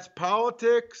 whether that's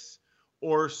politics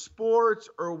or sports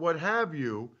or what have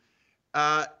you,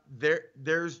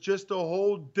 there's just a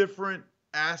whole different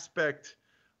aspect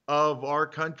of our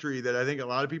country that I think a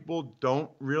lot of people don't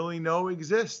really know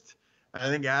exist. I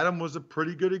think Adam was a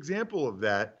pretty good example of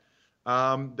that.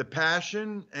 The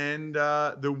passion and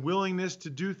the willingness to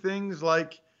do things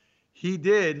like he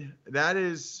did, that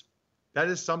is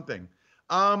something.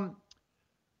 That's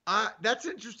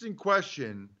an interesting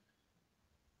question.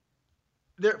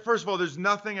 First of all, there's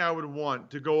nothing I would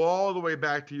want to go all the way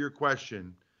back to your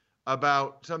question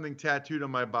about something tattooed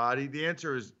on my body. The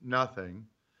answer is nothing.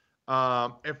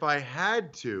 If I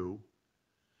had to,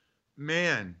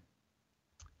 man,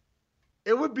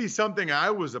 it would be something I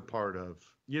was a part of.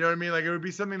 You know what I mean? Like it would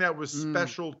be something that was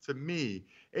special to me.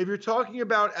 If you're talking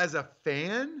about as a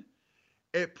fan,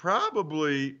 it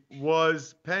probably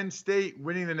was Penn State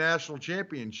winning the national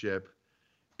championship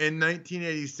in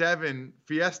 1987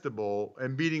 Fiesta Bowl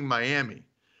and beating Miami.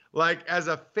 Like as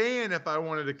a fan, if I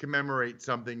wanted to commemorate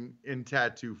something in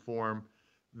tattoo form,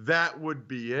 that would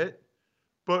be it.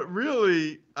 But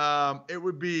really, it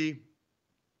would be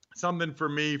something for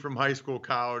me from high school,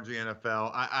 college, the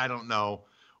NFL. I don't know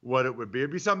what it would be.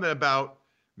 It'd be something about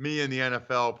me in the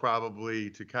NFL probably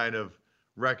to kind of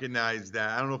recognize that.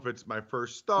 I don't know if it's my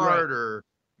first start or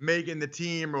making the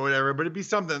team or whatever, but it'd be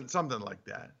something like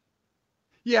that.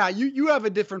 Yeah, you have a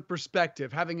different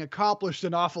perspective, having accomplished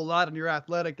an awful lot in your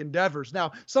athletic endeavors.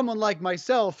 Now, someone like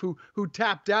myself who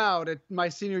tapped out at my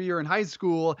senior year in high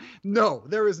school, no,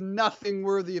 there is nothing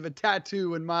worthy of a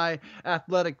tattoo in my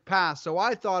athletic past. So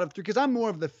I thought of, because I'm more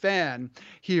of the fan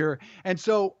here, and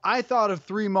so I thought of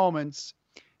 3 moments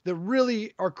that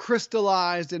really are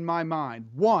crystallized in my mind.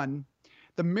 One,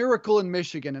 the Miracle in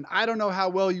Michigan. And I don't know how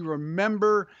well you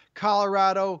remember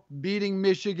Colorado beating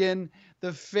Michigan,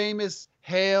 the famous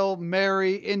Hail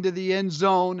Mary into the end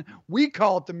zone. We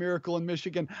call it the Miracle in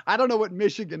Michigan. I don't know what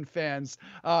Michigan fans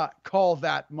call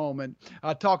that moment.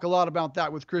 Talk a lot about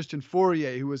that with Christian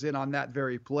Fourier, who was in on that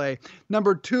very play.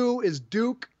 Number 2 is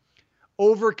Duke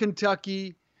over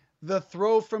Kentucky, the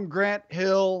throw from Grant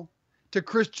Hill to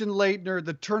Christian Laettner,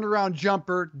 the turnaround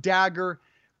jumper, dagger,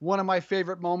 one of my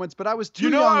favorite moments. But I was too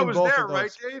young. I was there,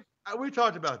 right, Dave? We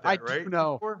talked about that, right?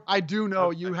 I do know.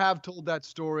 Okay. You have told that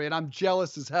story, and I'm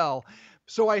jealous as hell.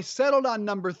 So I settled on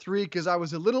number 3 because I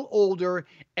was a little older,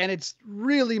 and it's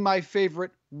really my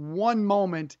favorite one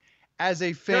moment as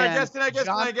a fan. Can I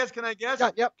guess?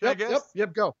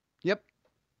 Yep, go. Yep.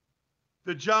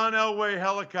 The John Elway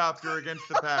helicopter against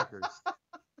the Packers.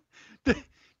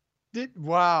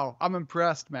 Wow, I'm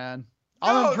impressed, man.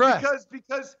 I'm impressed.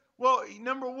 Because, well,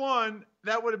 number 1,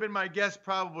 that would have been my guess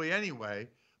probably anyway.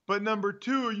 But number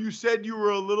 2, you said you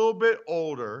were a little bit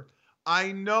older.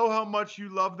 I know how much you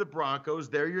love the Broncos.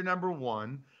 They're your number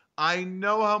 1. I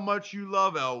know how much you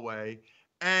love Elway.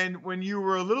 And when you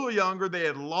were a little younger, they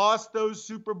had lost those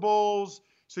Super Bowls.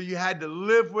 So you had to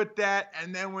live with that.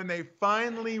 And then when they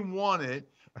finally won it,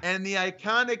 and the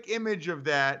iconic image of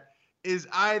that is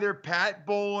either Pat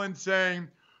Bowlen saying,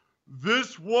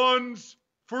 "This one's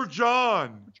for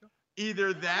John."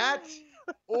 Either that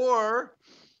or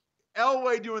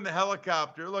Elway doing the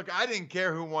helicopter. Look, I didn't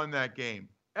care who won that game.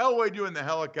 Elway doing the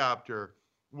helicopter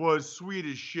was sweet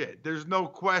as shit. There's no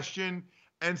question.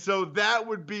 And so that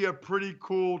would be a pretty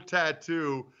cool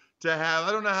tattoo to have.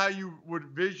 I don't know how you would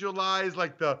visualize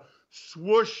like the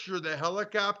swoosh or the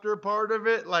helicopter part of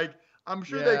it. Like, I'm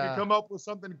sure they could come up with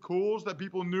something cool so that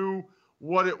people knew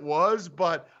what it was,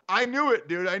 but I knew it,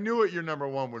 dude. I knew what your number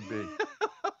 1 would be.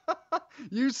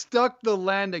 You stuck the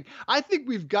landing. I think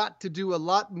we've got to do a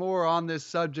lot more on this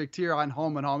subject here on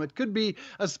Home and Home. It could be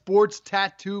a sports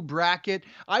tattoo bracket.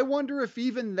 I wonder if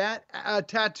even that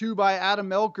tattoo by Adam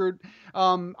Elkert,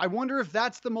 I wonder if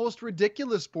that's the most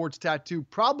ridiculous sports tattoo.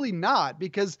 Probably not,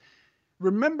 because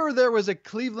remember there was a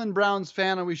Cleveland Browns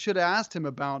fan, and we should have asked him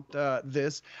about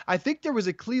this. I think there was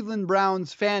a Cleveland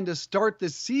Browns fan to start the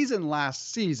season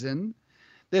last season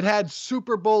that had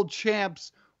Super Bowl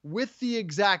champs with the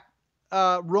exact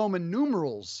Roman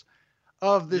numerals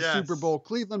of the Super Bowl,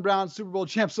 Cleveland Browns Super Bowl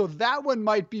champs. So that one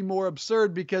might be more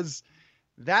absurd because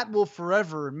that will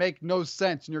forever make no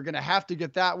sense. And you're going to have to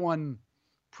get that one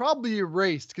probably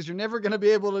erased because you're never going to be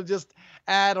able to just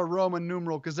add a Roman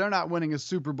numeral because they're not winning a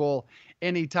Super Bowl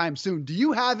anytime soon. Do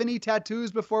you have any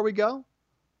tattoos before we go?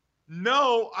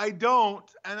 No, I don't.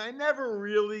 And I never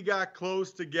really got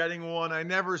close to getting one. I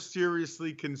never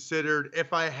seriously considered.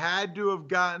 If I had to have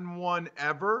gotten one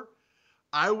ever,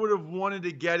 I would have wanted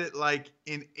to get it like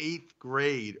in 8th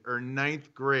grade or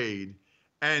 9th grade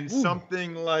and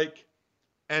something like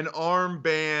an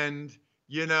armband,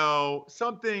 you know,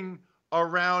 something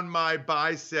around my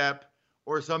bicep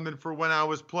or something for when I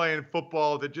was playing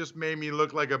football that just made me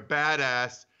look like a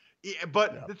badass.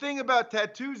 But the thing about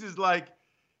tattoos is like,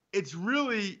 it's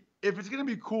really, if it's going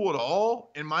to be cool at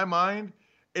all, in my mind,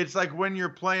 it's like when you're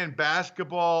playing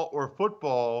basketball or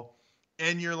football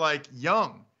and you're like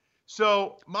young.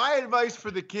 So my advice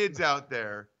for the kids out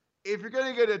there, if you're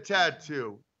going to get a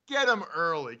tattoo, get them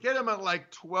early. Get them at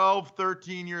like 12,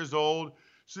 13 years old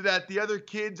so that the other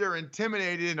kids are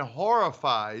intimidated and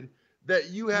horrified that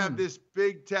you have this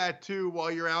big tattoo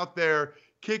while you're out there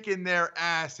kicking their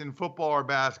ass in football or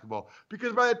basketball.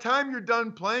 Because by the time you're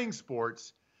done playing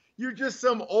sports, you're just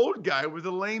some old guy with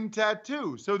a lame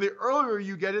tattoo. So the earlier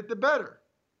you get it, the better.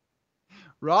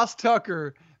 Ross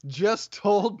Tucker just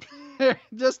told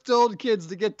just told kids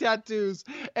to get tattoos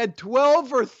at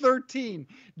 12 or 13.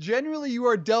 Generally, you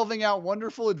are delving out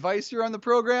wonderful advice here on the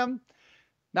program.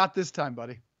 Not this time,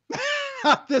 buddy.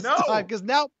 Not this time, because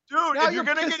now, dude, now if you're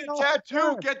gonna get a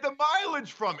tattoo, get the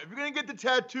mileage from it. If you're gonna get the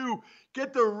tattoo,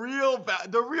 get the real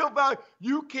value.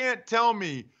 You can't tell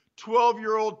me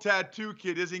 12-year-old tattoo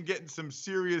kid isn't getting some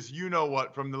serious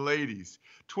you-know-what from the ladies.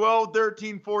 12,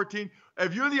 13, 14.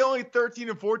 If you're the only 13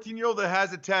 and 14-year-old that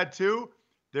has a tattoo,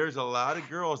 there's a lot of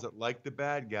girls that like the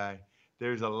bad guy.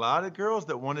 There's a lot of girls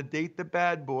that want to date the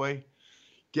bad boy.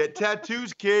 Get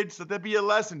tattoos, kids. Let that be a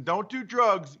lesson. Don't do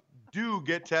drugs. Do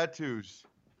get tattoos.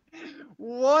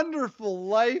 Wonderful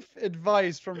life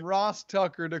advice from Ross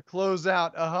Tucker to close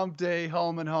out a hump day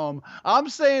home and home. I'm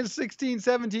saying 16,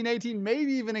 17, 18,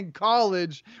 maybe even in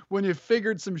college when you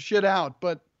figured some shit out.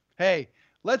 But hey,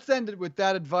 let's end it with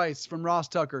that advice from Ross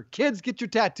Tucker. Kids, get your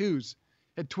tattoos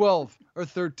at 12 or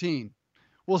 13.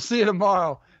 We'll see you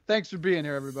tomorrow. Thanks for being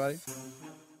here, everybody.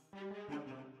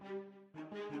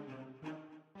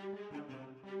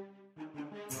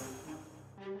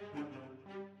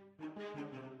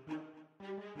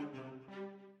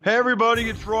 Hey everybody,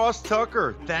 it's Ross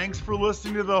Tucker. Thanks for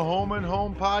listening to the Home and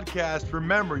Home podcast.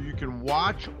 Remember, you can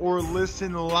watch or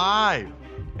listen live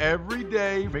every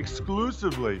day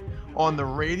exclusively on the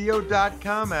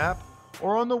radio.com app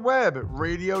or on the web at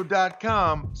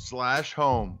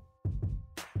radio.com/home.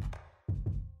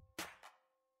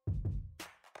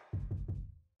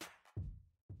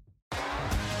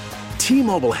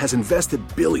 T-Mobile has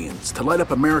invested billions to light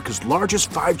up America's largest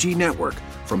 5G network,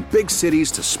 from big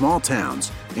cities to small towns,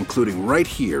 including right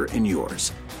here in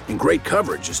yours. And great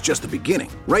coverage is just the beginning.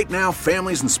 Right now,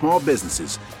 families and small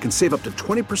businesses can save up to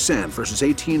 20% versus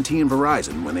AT&T and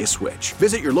Verizon when they switch.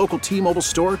 Visit your local T-Mobile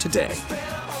store today.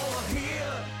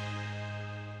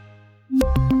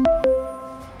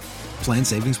 Plan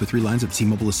savings with 3 lines of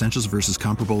T-Mobile Essentials versus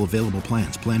comparable available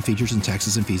plans. Plan features and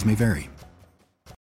taxes and fees may vary.